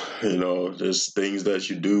 There's things that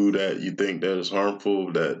you do that you think that is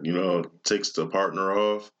harmful that, takes the partner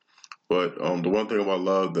off. But the one thing about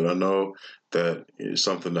love that I know that is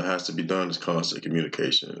something that has to be done is constant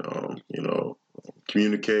communication.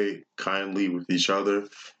 Communicate kindly with each other.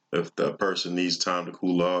 If that person needs time to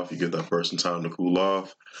cool off, you give that person time to cool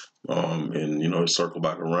off, and circle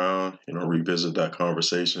back around. Revisit that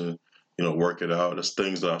conversation. Work it out. There's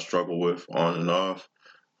things that I struggle with on and off.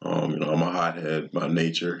 I'm a hothead by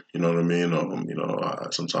nature. You know what I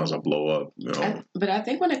mean? Sometimes I blow up. But I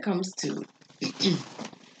think when it comes to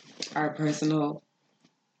our personal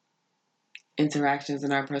interactions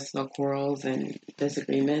and our personal quarrels and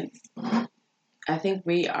disagreements, I think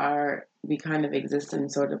we kind of exist in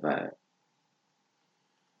sort of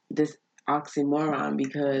this oxymoron,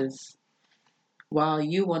 because while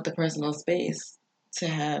you want the personal space to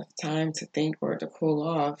have time to think or to cool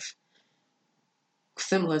off,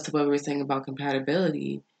 similar to what we were saying about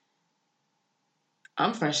compatibility,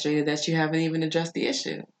 I'm frustrated that you haven't even addressed the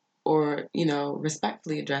issue or,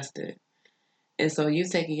 respectfully addressed it. And so you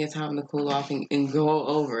taking your time to cool off and go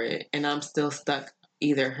over it, and I'm still stuck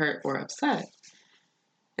either hurt or upset.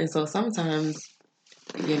 And so sometimes,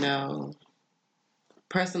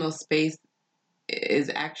 personal space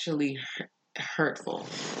is actually hurtful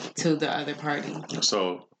to the other party.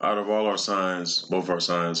 So, out of all our signs, both our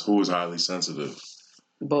signs, who is highly sensitive?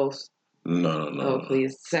 Both. No. Oh,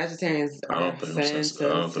 please. Sagittarians are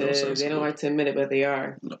sensitive. They don't like to admit it, but they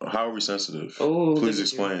are. No. How are we sensitive? Oh, please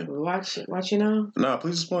explain. Watch,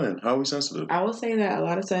 please explain. How are we sensitive? I will say that a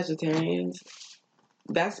lot of Sagittarians,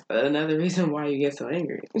 that's another reason why you get so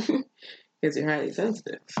angry. Because you're highly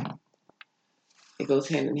sensitive. It goes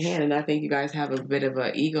hand in hand, and I think you guys have a bit of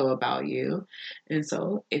an ego about you. And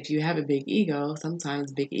so if you have a big ego,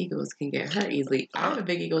 sometimes big egos can get hurt easily. I have a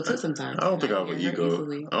big ego too sometimes. I don't think I have an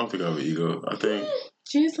ego. I think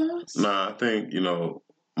Jesus. Nah, I think,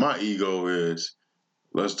 my ego is,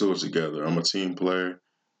 let's do it together. I'm a team player.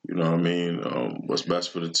 You know what I mean? What's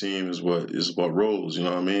best for the team is what rolls, you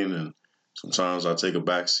know what I mean? And sometimes I take a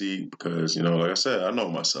back seat because, like I said, I know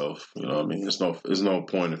myself. You know what I mean? There's no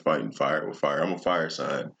point in fighting fire with fire. I'm a fire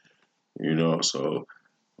sign, so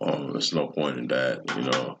there's no point in that,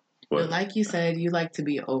 But like you said, you like to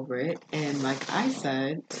be over it. And like I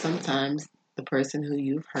said, sometimes the person who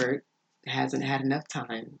you've hurt hasn't had enough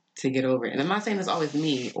time to get over it. And I'm not saying it's always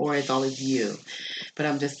me or it's always you, but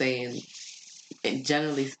I'm just saying,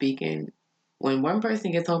 generally speaking, when one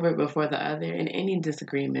person gets over it before the other in any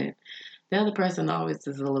disagreement, the other person always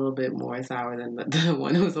is a little bit more sour than the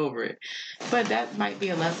one who's over it. But that might be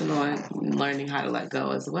a lesson on learning how to let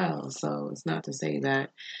go as well. So it's not to say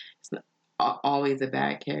that it's not always a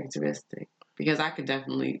bad characteristic, because I could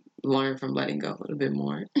definitely learn from letting go a little bit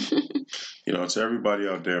more. To everybody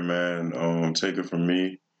out there, man, take it from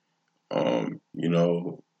me.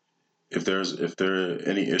 If there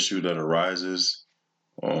any issue that arises,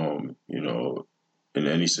 in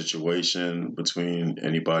any situation between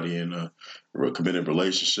anybody in a committed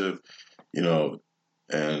relationship,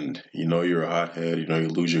 and you're a hothead, you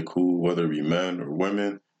lose your cool, whether it be men or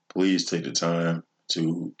women, please take the time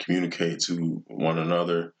to communicate to one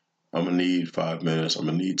another. I'm gonna need 5 minutes. I'm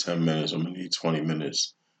gonna need 10 minutes. I'm gonna need 20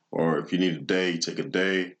 minutes. Or if you need a day, take a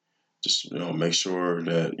day. Just make sure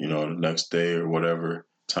that the next day or whatever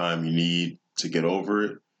time you need to get over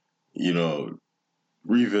it,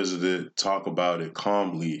 revisit it, talk about it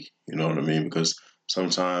calmly, you know what I mean? Because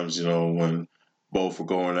sometimes, when both are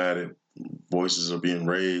going at it, voices are being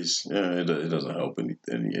raised, it doesn't help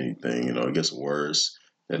anything, it gets worse.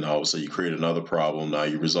 Then all of a sudden you create another problem. Now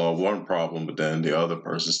you resolve one problem, but then the other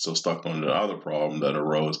person's still stuck on the other problem that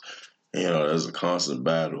arose. There's a constant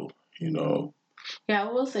battle, Yeah,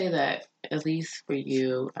 I will say that, at least for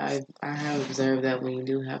you, I have observed that when you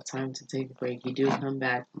do have time to take a break, you do come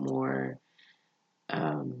back more,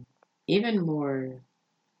 even more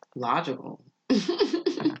logical,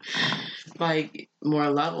 like more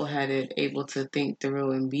level-headed, able to think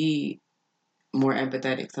through and be more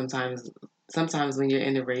empathetic. Sometimes when you're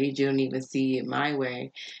in a rage, you don't even see it my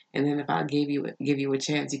way, and then if I give you a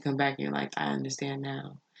chance, you come back and you're like, I understand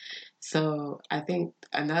now. So I think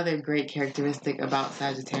another great characteristic about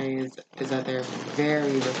Sagittarians is that they're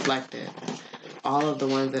very reflective. All of the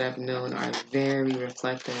ones that I've known are very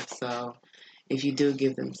reflective. So if you do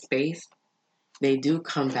give them space, they do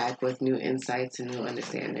come back with new insights and new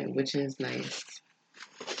understanding, which is nice.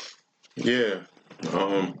 Yeah.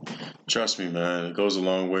 Trust me, man, it goes a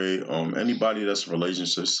long way. Anybody that's in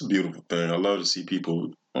relationships, it's a beautiful thing. I love to see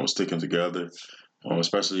people sticking together,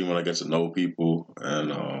 especially when I get to know people, and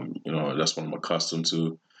that's what I'm accustomed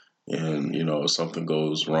to. and something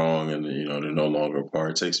goes wrong, and they're no longer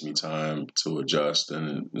apart. It takes me time to adjust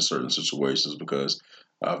in certain situations because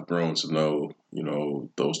I've grown to know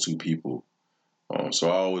those two people. So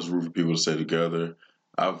I always root for people to stay together.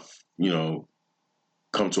 I've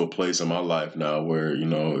come to a place in my life now where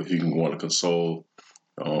if you can want to console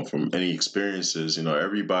from any experiences,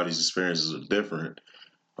 everybody's experiences are different.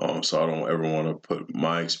 So I don't ever want to put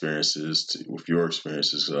my experiences with your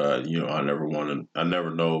experiences. I never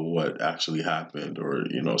know what actually happened, or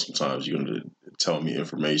sometimes you're going to tell me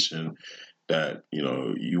information that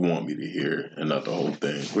you want me to hear, and not the whole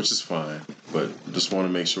thing, which is fine. But just want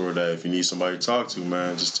to make sure that if you need somebody to talk to,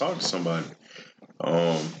 man, just talk to somebody.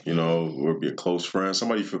 Or be a close friend,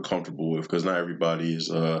 somebody you feel comfortable with, because not everybody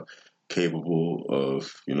is capable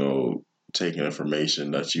of taking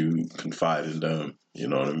information that you confide in them. You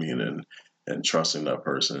know what I mean, and trusting that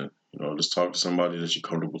person. Just talk to somebody that you're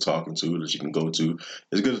comfortable talking to, that you can go to.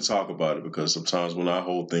 It's good to talk about it, because sometimes when I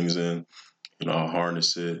hold things in, I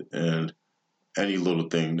harness it, and any little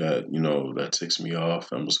thing that that ticks me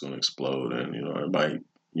off, I'm just going to explode, and it might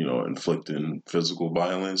inflict in physical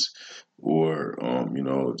violence, or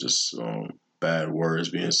just bad words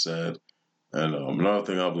being said. And another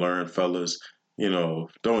thing I've learned, fellas,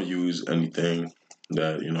 don't use anything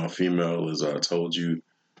that a female has told you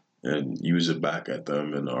and use it back at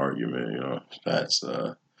them in the argument. That's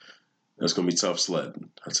gonna be tough sledding.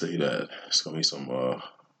 I tell you that. It's gonna be some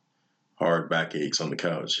hard backaches on the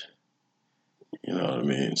couch. You know what I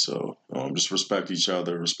mean? So just respect each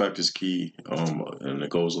other. Respect is key, and it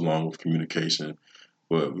goes along with communication.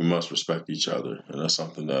 But we must respect each other, and that's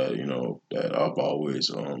something that that I've always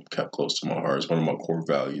kept close to my heart. It's one of my core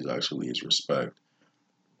values, actually, is respect.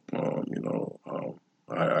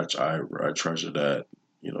 I treasure that.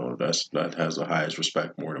 That has the highest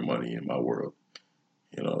respect, more than money, in my world.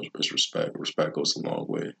 It's respect. Respect goes a long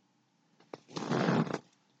way.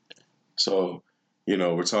 So,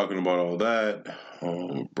 we're talking about all that.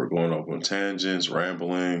 We're going off on tangents,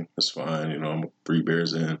 rambling. That's fine. I'm 3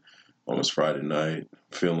 beers in. It's Friday night.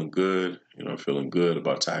 Feeling good. Feeling good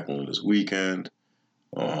about tackling this weekend.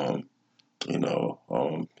 A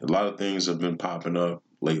lot of things have been popping up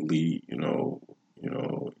lately.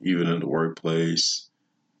 Even in the workplace,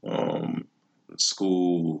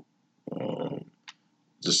 school,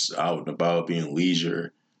 just out and about, being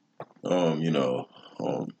leisure.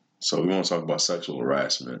 So we want to talk about sexual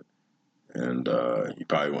harassment. And you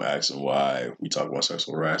probably won't ask them why we talk about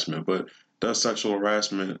sexual harassment, but does sexual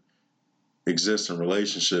harassment exist in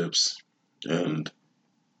relationships? And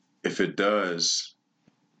if it does,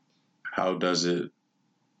 how does it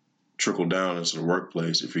trickle down into the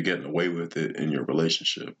workplace if you're getting away with it in your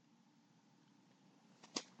relationship?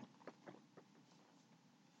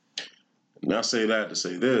 And I say that to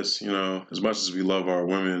say this, as much as we love our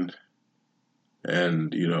women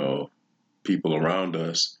and, people around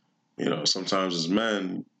us, sometimes as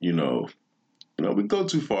men, we go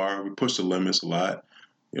too far. We push the limits a lot.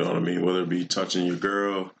 You know what I mean? Whether it be touching your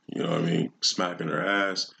girl, smacking her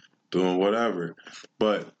ass, doing whatever.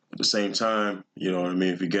 But at the same time,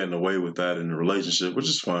 if you're getting away with that in a relationship, which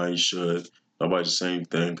is fine, you should. Nobody's saying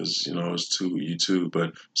anything because, it's you too.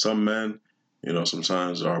 But some men,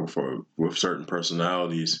 sometimes are with certain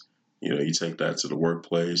personalities, you take that to the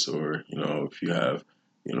workplace, or, if you have,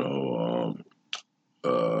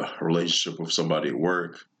 a relationship with somebody at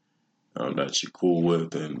work that you're cool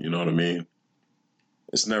with, and you know what I mean?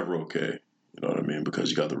 It's never okay. You know what I mean? Because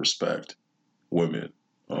you got to respect women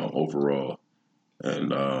overall.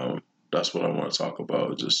 And that's what I want to talk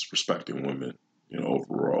about, just respecting women,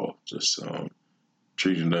 overall. Just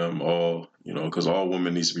treating them all, because all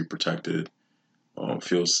women needs to be protected,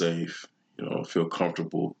 feel safe, feel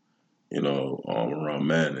comfortable, around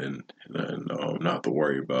men, and not to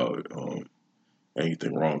worry about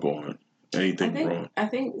anything wrong going, anything wrong. I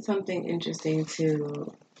think something interesting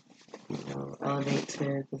to elevate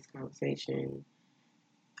to this conversation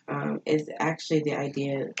is actually the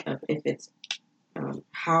idea of if it's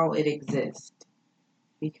how it exists.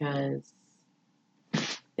 Because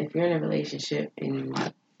if you're in a relationship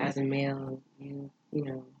and as a male you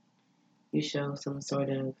show some sort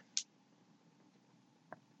of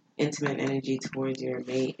intimate energy towards your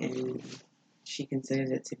mate and she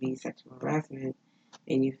considers it to be sexual harassment,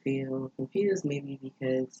 and you feel confused maybe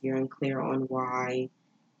because you're unclear on why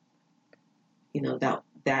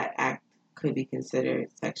that act could be considered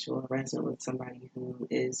sexual harassment with somebody who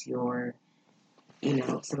is your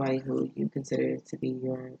somebody who you consider to be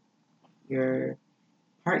your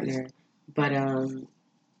partner. But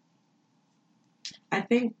I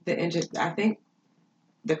think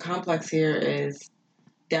the complex here is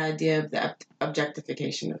the idea of the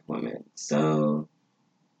objectification of women. So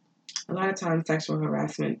a lot of times sexual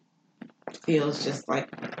harassment feels just like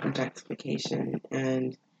objectification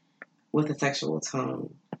and with a sexual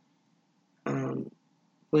tone,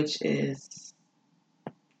 which is,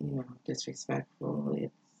 disrespectful.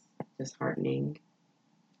 It's disheartening.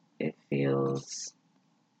 It feels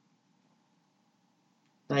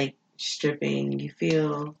like stripping. You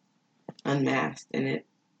feel unmasked, and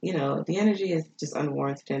the energy is just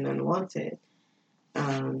unwarranted and unwanted.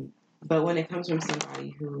 But when it comes from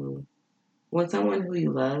when someone who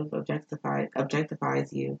you love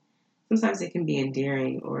objectifies you, sometimes it can be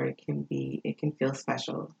endearing, or it can feel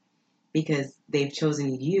special because they've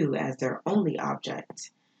chosen you as their only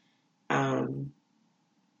object,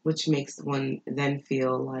 which makes one then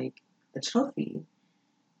feel like a trophy,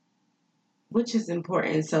 which is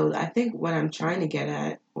important. So I think what I'm trying to get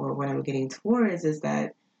at, or what I'm getting towards, is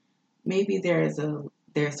that maybe there's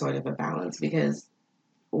sort of a balance, because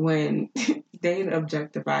when Dane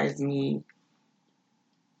objectifies me,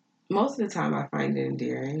 most of the time I find it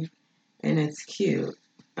endearing and it's cute.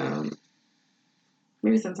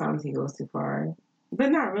 Maybe sometimes he goes too far, but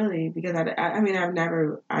not really, because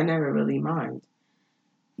I never really mind.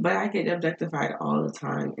 But I get objectified all the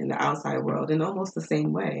time in the outside world in almost the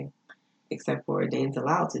same way, except for Dane's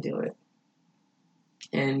allowed to do it,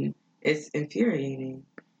 and it's infuriating,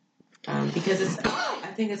 because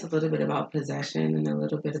I think it's a little bit about possession and a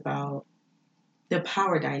little bit about the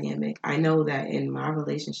power dynamic. I know that in my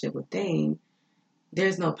relationship with Dane,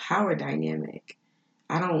 there's no power dynamic.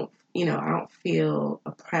 I don't feel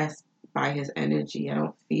oppressed by his energy. I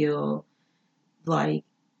don't feel like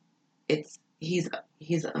he's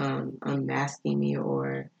unmasking me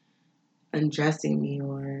or undressing me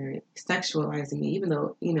or sexualizing me, even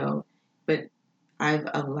though, but I've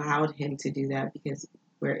allowed him to do that because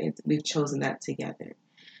we've chosen that together.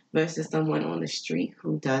 Versus someone on the street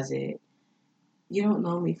who does it, you don't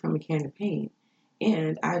know me from a can of paint.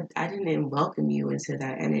 And I didn't welcome you into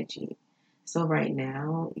that energy. So right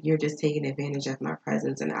now, you're just taking advantage of my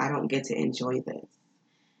presence, and I don't get to enjoy this.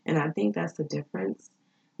 And I think that's the difference.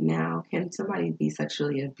 Now, can somebody be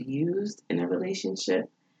sexually abused in a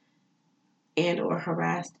relationship and or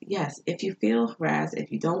harassed? Yes. If you feel harassed,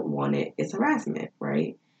 if you don't want it, it's harassment,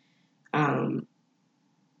 right? But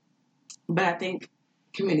I think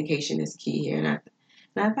communication is key here.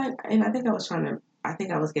 I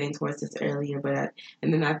think I was getting towards this earlier,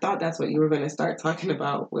 and then I thought that's what you were going to start talking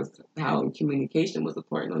about, was how communication was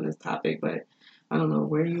important on this topic, but I don't know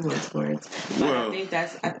where you went towards. But well,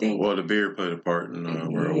 the beer played a part in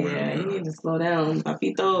where I went. Yeah, you need to slow down,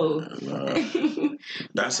 Papito.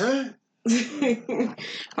 That's it.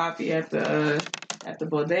 Papi at the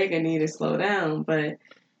bodega need to slow down, but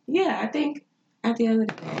yeah, I think at the end of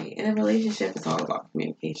the day, in a relationship, it's all about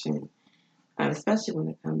communication, especially when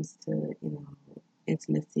it comes to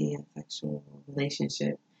intimacy and sexual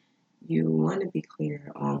relationship. You want to be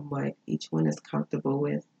clear on what each one is comfortable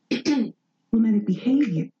with. Problematic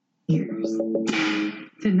behavior.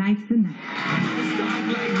 Tonight's the night.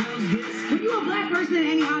 When you're a black person in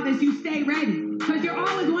any office, you stay ready, because you're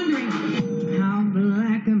always wondering, how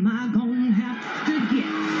black am I gonna have to get?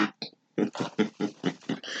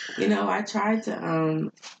 I tried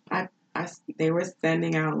to they were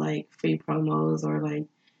sending out like free promos, or like,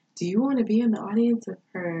 do you want to be in the audience of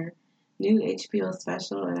her new HBO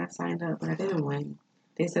special? And I signed up, but I didn't win.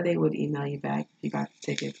 They said they would email you back if you got the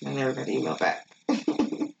tickets, and I never got an email back.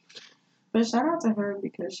 But shout out to her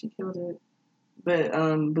because she killed it. But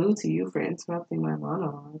boo to you for interrupting my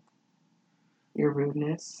monologue. Your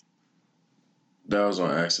rudeness. That was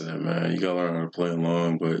on accident, man. You gotta learn how to play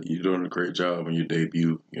along, but you're doing a great job on your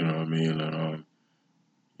debut. You know what I mean? And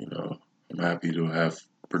I'm happy to have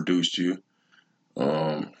produced you.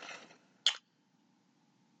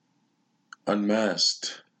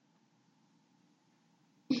 Unmasked.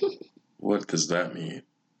 What does that mean?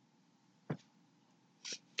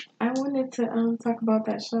 I wanted to talk about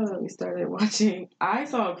that show that we started watching. I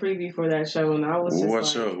saw a preview for that show, and I was just What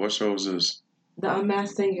show? What show was this? The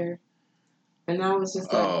Unmasked Singer. And I was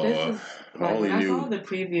just like, this is... Like, when I saw the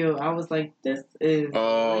preview, I was like, this is...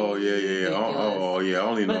 Oh, yeah.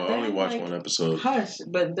 ridiculous. I only watched one episode. Hush.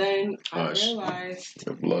 But then I realized...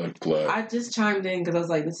 The blood clot. I just chimed in because I was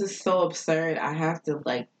like, this is so absurd. I have to,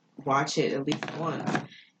 watch it at least once.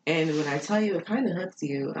 And when I tell you, it kind of hooks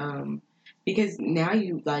you. Because now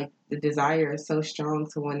you, the desire is so strong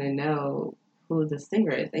to want to know who the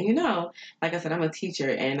singer is. And like I said, I'm a teacher,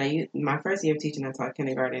 and my first year of teaching, I taught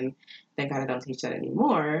kindergarten. Thank God I don't teach that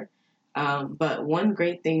anymore. But one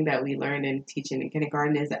great thing that we learned in teaching in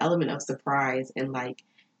kindergarten is the element of surprise and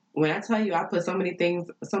when I tell you I put so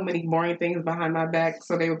many boring things behind my back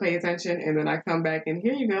so they would pay attention, and then I come back and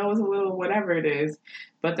here you go, it's a little whatever it is.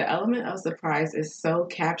 But the element of surprise is so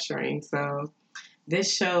capturing. So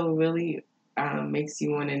this show really makes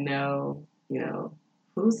you want to know,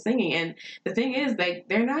 who's singing. And the thing is,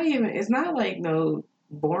 they're not even, it's not like no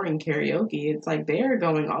boring karaoke. It's like they're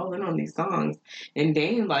going all in on these songs. And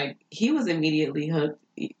Dane, like, he was immediately hooked,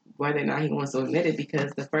 whether or not he wants to admit it,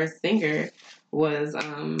 because the first singer was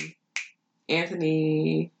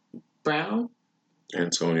Anthony Brown.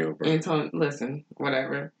 Antonio Brown. Listen,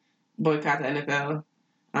 whatever. Boycott the NFL.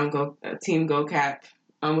 Team Go Cap.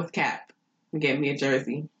 I'm with Cap. Get me a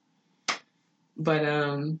jersey. But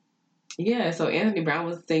yeah. So Anthony Brown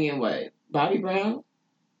was singing what? Bobby Brown.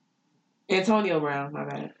 Antonio Brown. My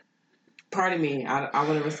bad. Pardon me. I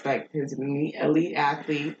want to respect his elite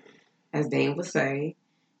athlete, as Dane would say.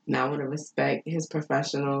 And I want to respect his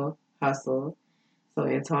professional hustle. So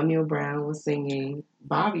Antonio Brown was singing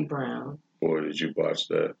Bobby Brown. Boy, did you botch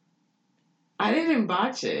that? I didn't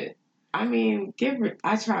botch it. I mean,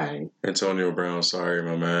 I tried. Antonio Brown, sorry,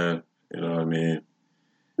 my man. You know what I mean?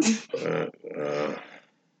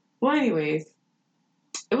 Well, anyways,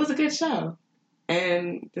 it was a good show.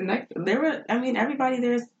 And everybody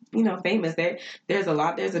there's, famous. There's a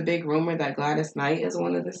lot. There's a big rumor that Gladys Knight is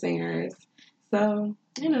one of the singers. So,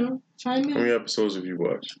 chime in. How many episodes have you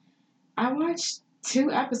watched? I watched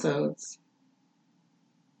 2 episodes.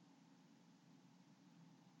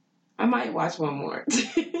 I might watch one more.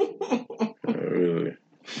 Really?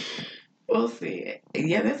 We'll see.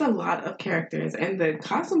 Yeah, there's a lot of characters, and the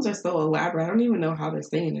costumes are so elaborate. I don't even know how they're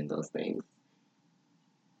singing in those things.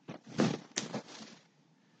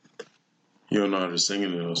 You don't know how to sing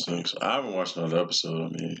in those things. I haven't watched another episode. I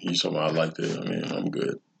mean, you told me I liked it. I mean, I'm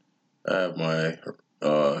good. I have my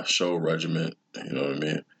show regiment. You know what I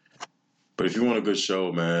mean? But if you want a good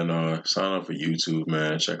show, man, sign up for YouTube,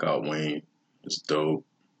 man. Check out Wayne. It's dope.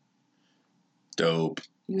 Dope.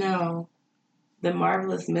 No. The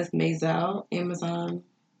Marvelous Miss Maisel, Amazon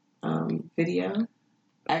video.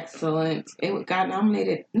 Excellent. It got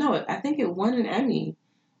nominated. No, I think it won an Emmy.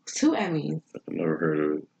 2 Emmys. I've never heard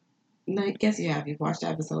of it. No, I guess you have. You've watched the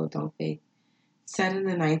episode, don't fake. Set in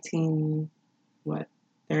the 30s,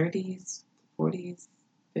 40s,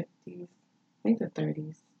 50s. I think the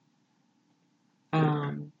 30s.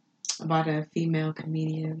 About a female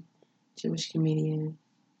comedian, Jewish comedian.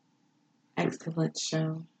 Excellent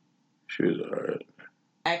show. She was alright.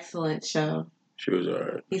 Excellent show. She was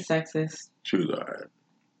alright. He's sexist. She was alright.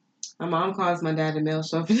 My mom calls my dad a male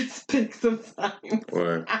chauvinist sometimes.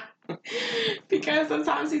 Why? Because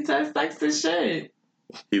sometimes he says sexist shit.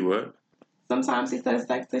 He what? Sometimes he says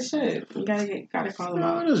sexist shit. You gotta call him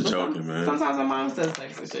out. I'm just joking, man. Sometimes my mom says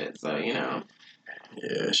sexist shit, so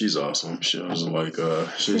Yeah, she's awesome. She was like,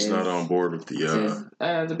 she's not on board with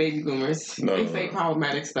the baby boomers. They say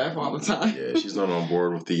problematic stuff all the time. Yeah, she's not on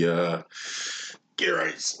board with the gay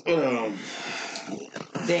rights. Dang.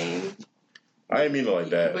 I didn't mean it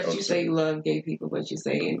like that. But you say you love gay people, but you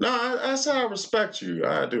say... No, I said I respect you.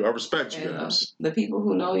 I do. I respect you guys. The people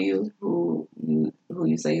who know you, who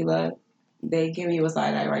you say you love, they give you a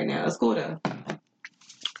side eye right now. It's cool though. I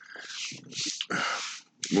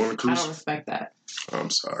don't respect that. I'm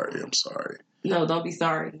sorry. No, don't be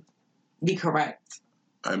sorry. Be correct.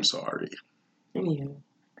 I'm sorry. Anywho.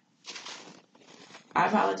 I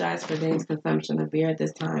apologize for Dane's consumption of beer at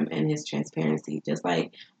this time and his transparency. Just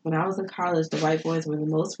like when I was in college, the white boys were the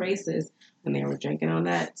most racist when they were drinking on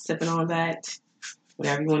that, sipping on that,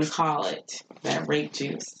 whatever you want to call it, that rape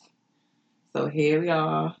juice. So here we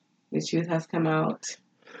are. The truth has come out.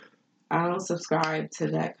 I don't subscribe to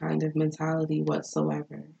that kind of mentality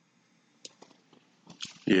whatsoever.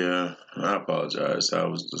 Yeah, I apologize. I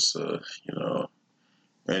was just,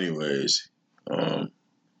 anyways,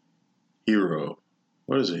 hero.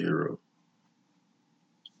 What is a hero?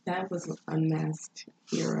 That was an unmasked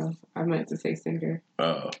hero. I meant to say singer.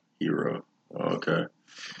 Oh, hero. Okay.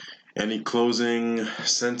 Any closing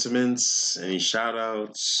sentiments? Any shout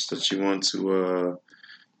outs that you want to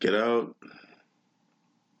get out?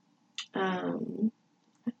 I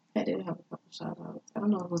did have a couple shout outs. I don't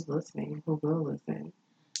know who's listening, who will listen.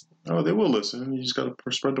 Oh, they will listen. You just got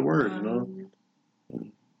to spread the word, I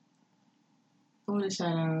want to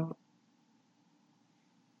shout out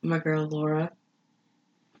my girl Laura.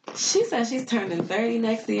 She said she's turning 30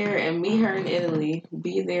 next year, and me, her in Italy.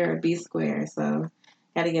 Be there or be square. So,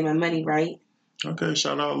 got to get my money right. Okay,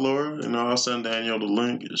 shout out Laura. I'll send Danielle the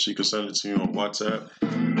link. She can send it to you on WhatsApp.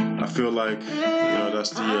 I feel like, that's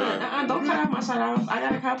the... don't cut off my shout outs. I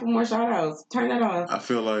got a couple more shout outs. Turn that off. I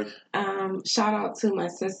feel like... Shout out to my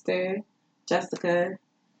sister, Jessica.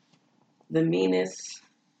 the meanest,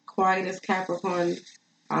 quietest Capricorn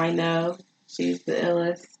I know. She's the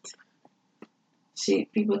illest.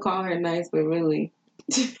 People call her nice, but really,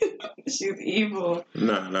 she's evil.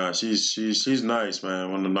 Nah, she's nice,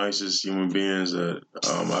 man. One of the nicest human beings that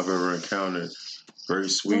I've ever encountered. Very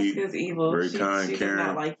sweet, Jessica's evil. very kind, she caring. does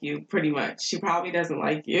not like you, pretty much. She probably doesn't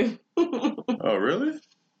like you. Oh, really?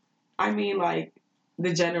 I mean, like,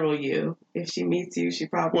 the general you. If she meets you, she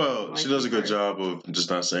probably Well, she does a good job of just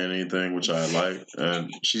not saying anything, which I like,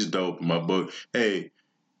 and she's dope in my book. Hey,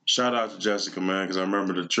 shout out to Jessica, man, because I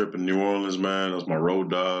remember the trip in New Orleans, man. That was my road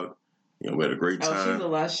dog. You know, we had a great time. Oh, she's a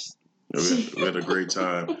lush. We had a great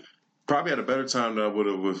time. Probably had a better time than I would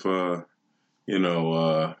have with,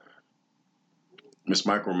 Miss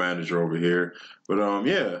Micromanager over here. But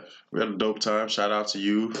yeah, we had a dope time. Shout out to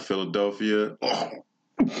you, Philadelphia.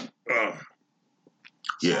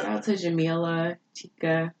 Shout out to Jamila,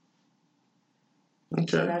 Chica. Okay.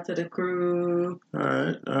 Shout out to the crew. All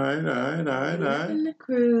right. Loving the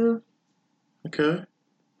crew. Okay.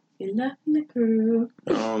 You're loving the crew.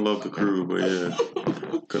 I don't love the crew, but yeah.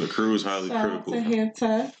 Because the crew is highly critical. Shout out to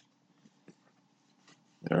Hanta.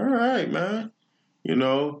 All right, man. You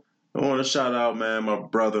know, I want to shout out, man, my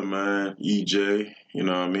brother, man, EJ. You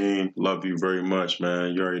know what I mean? Love you very much,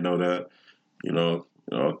 man. You already know that.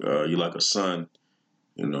 You like a son.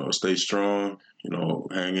 You know, stay strong. You know,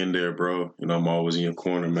 hang in there, bro. You know, I'm always in your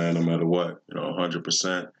corner, man, no matter what. You know,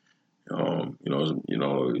 100%.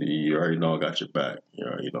 You already know I got your back.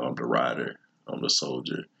 You know, I'm the rider. I'm the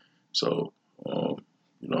soldier. So, I'm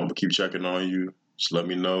gonna keep checking on you. Just let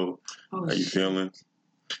me know how you feeling.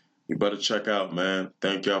 You better check out, man.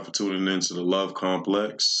 Thank y'all for tuning in to the Love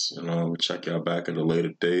Complex. You know, we'll check y'all back at a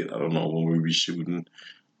later date. I don't know when we'll be shooting.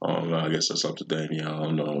 I guess that's up to Danielle. I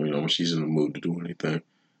don't know, when she's in the mood to do anything.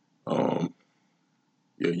 Yeah.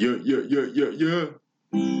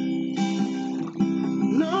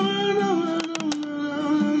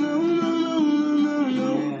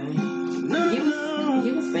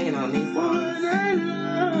 He was singing on these songs. I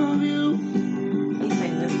love you. He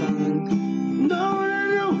sang this song. No.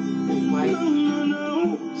 His wife.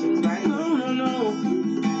 No. She was writing. No.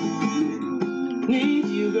 Need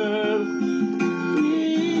you, girl.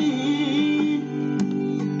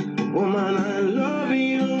 Woman, I love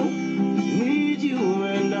you. Need you,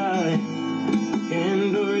 and I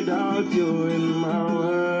can't do without you in my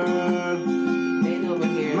world. They over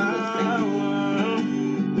here. My world.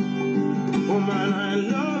 Woman, I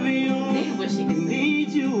love you. They wish he could Need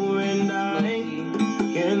you, and I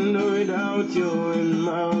can't do without you in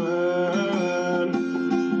my world.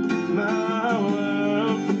 My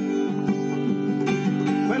world.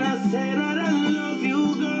 When I say that I love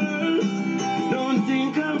you, girl, don't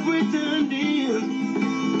think I'm pretending.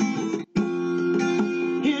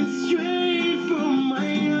 It's straight from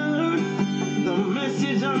my heart, the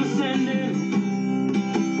message I'm sending.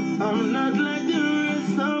 I'm not like the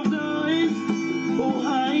rest of guys who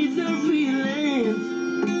hide their feelings.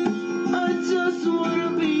 I just wanna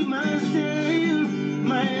be myself.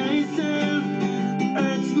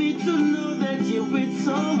 Hurts me to know that you're with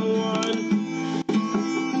someone.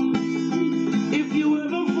 If you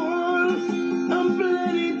ever fall, I'm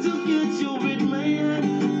planning to get you with my hands.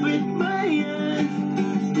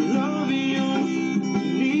 Love you,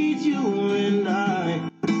 need you, and I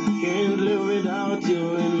can't live without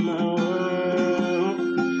you in my world.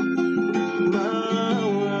 My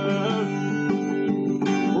world.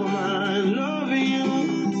 Woman, I love you,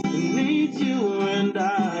 need you, and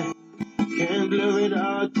I can't live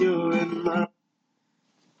without you in my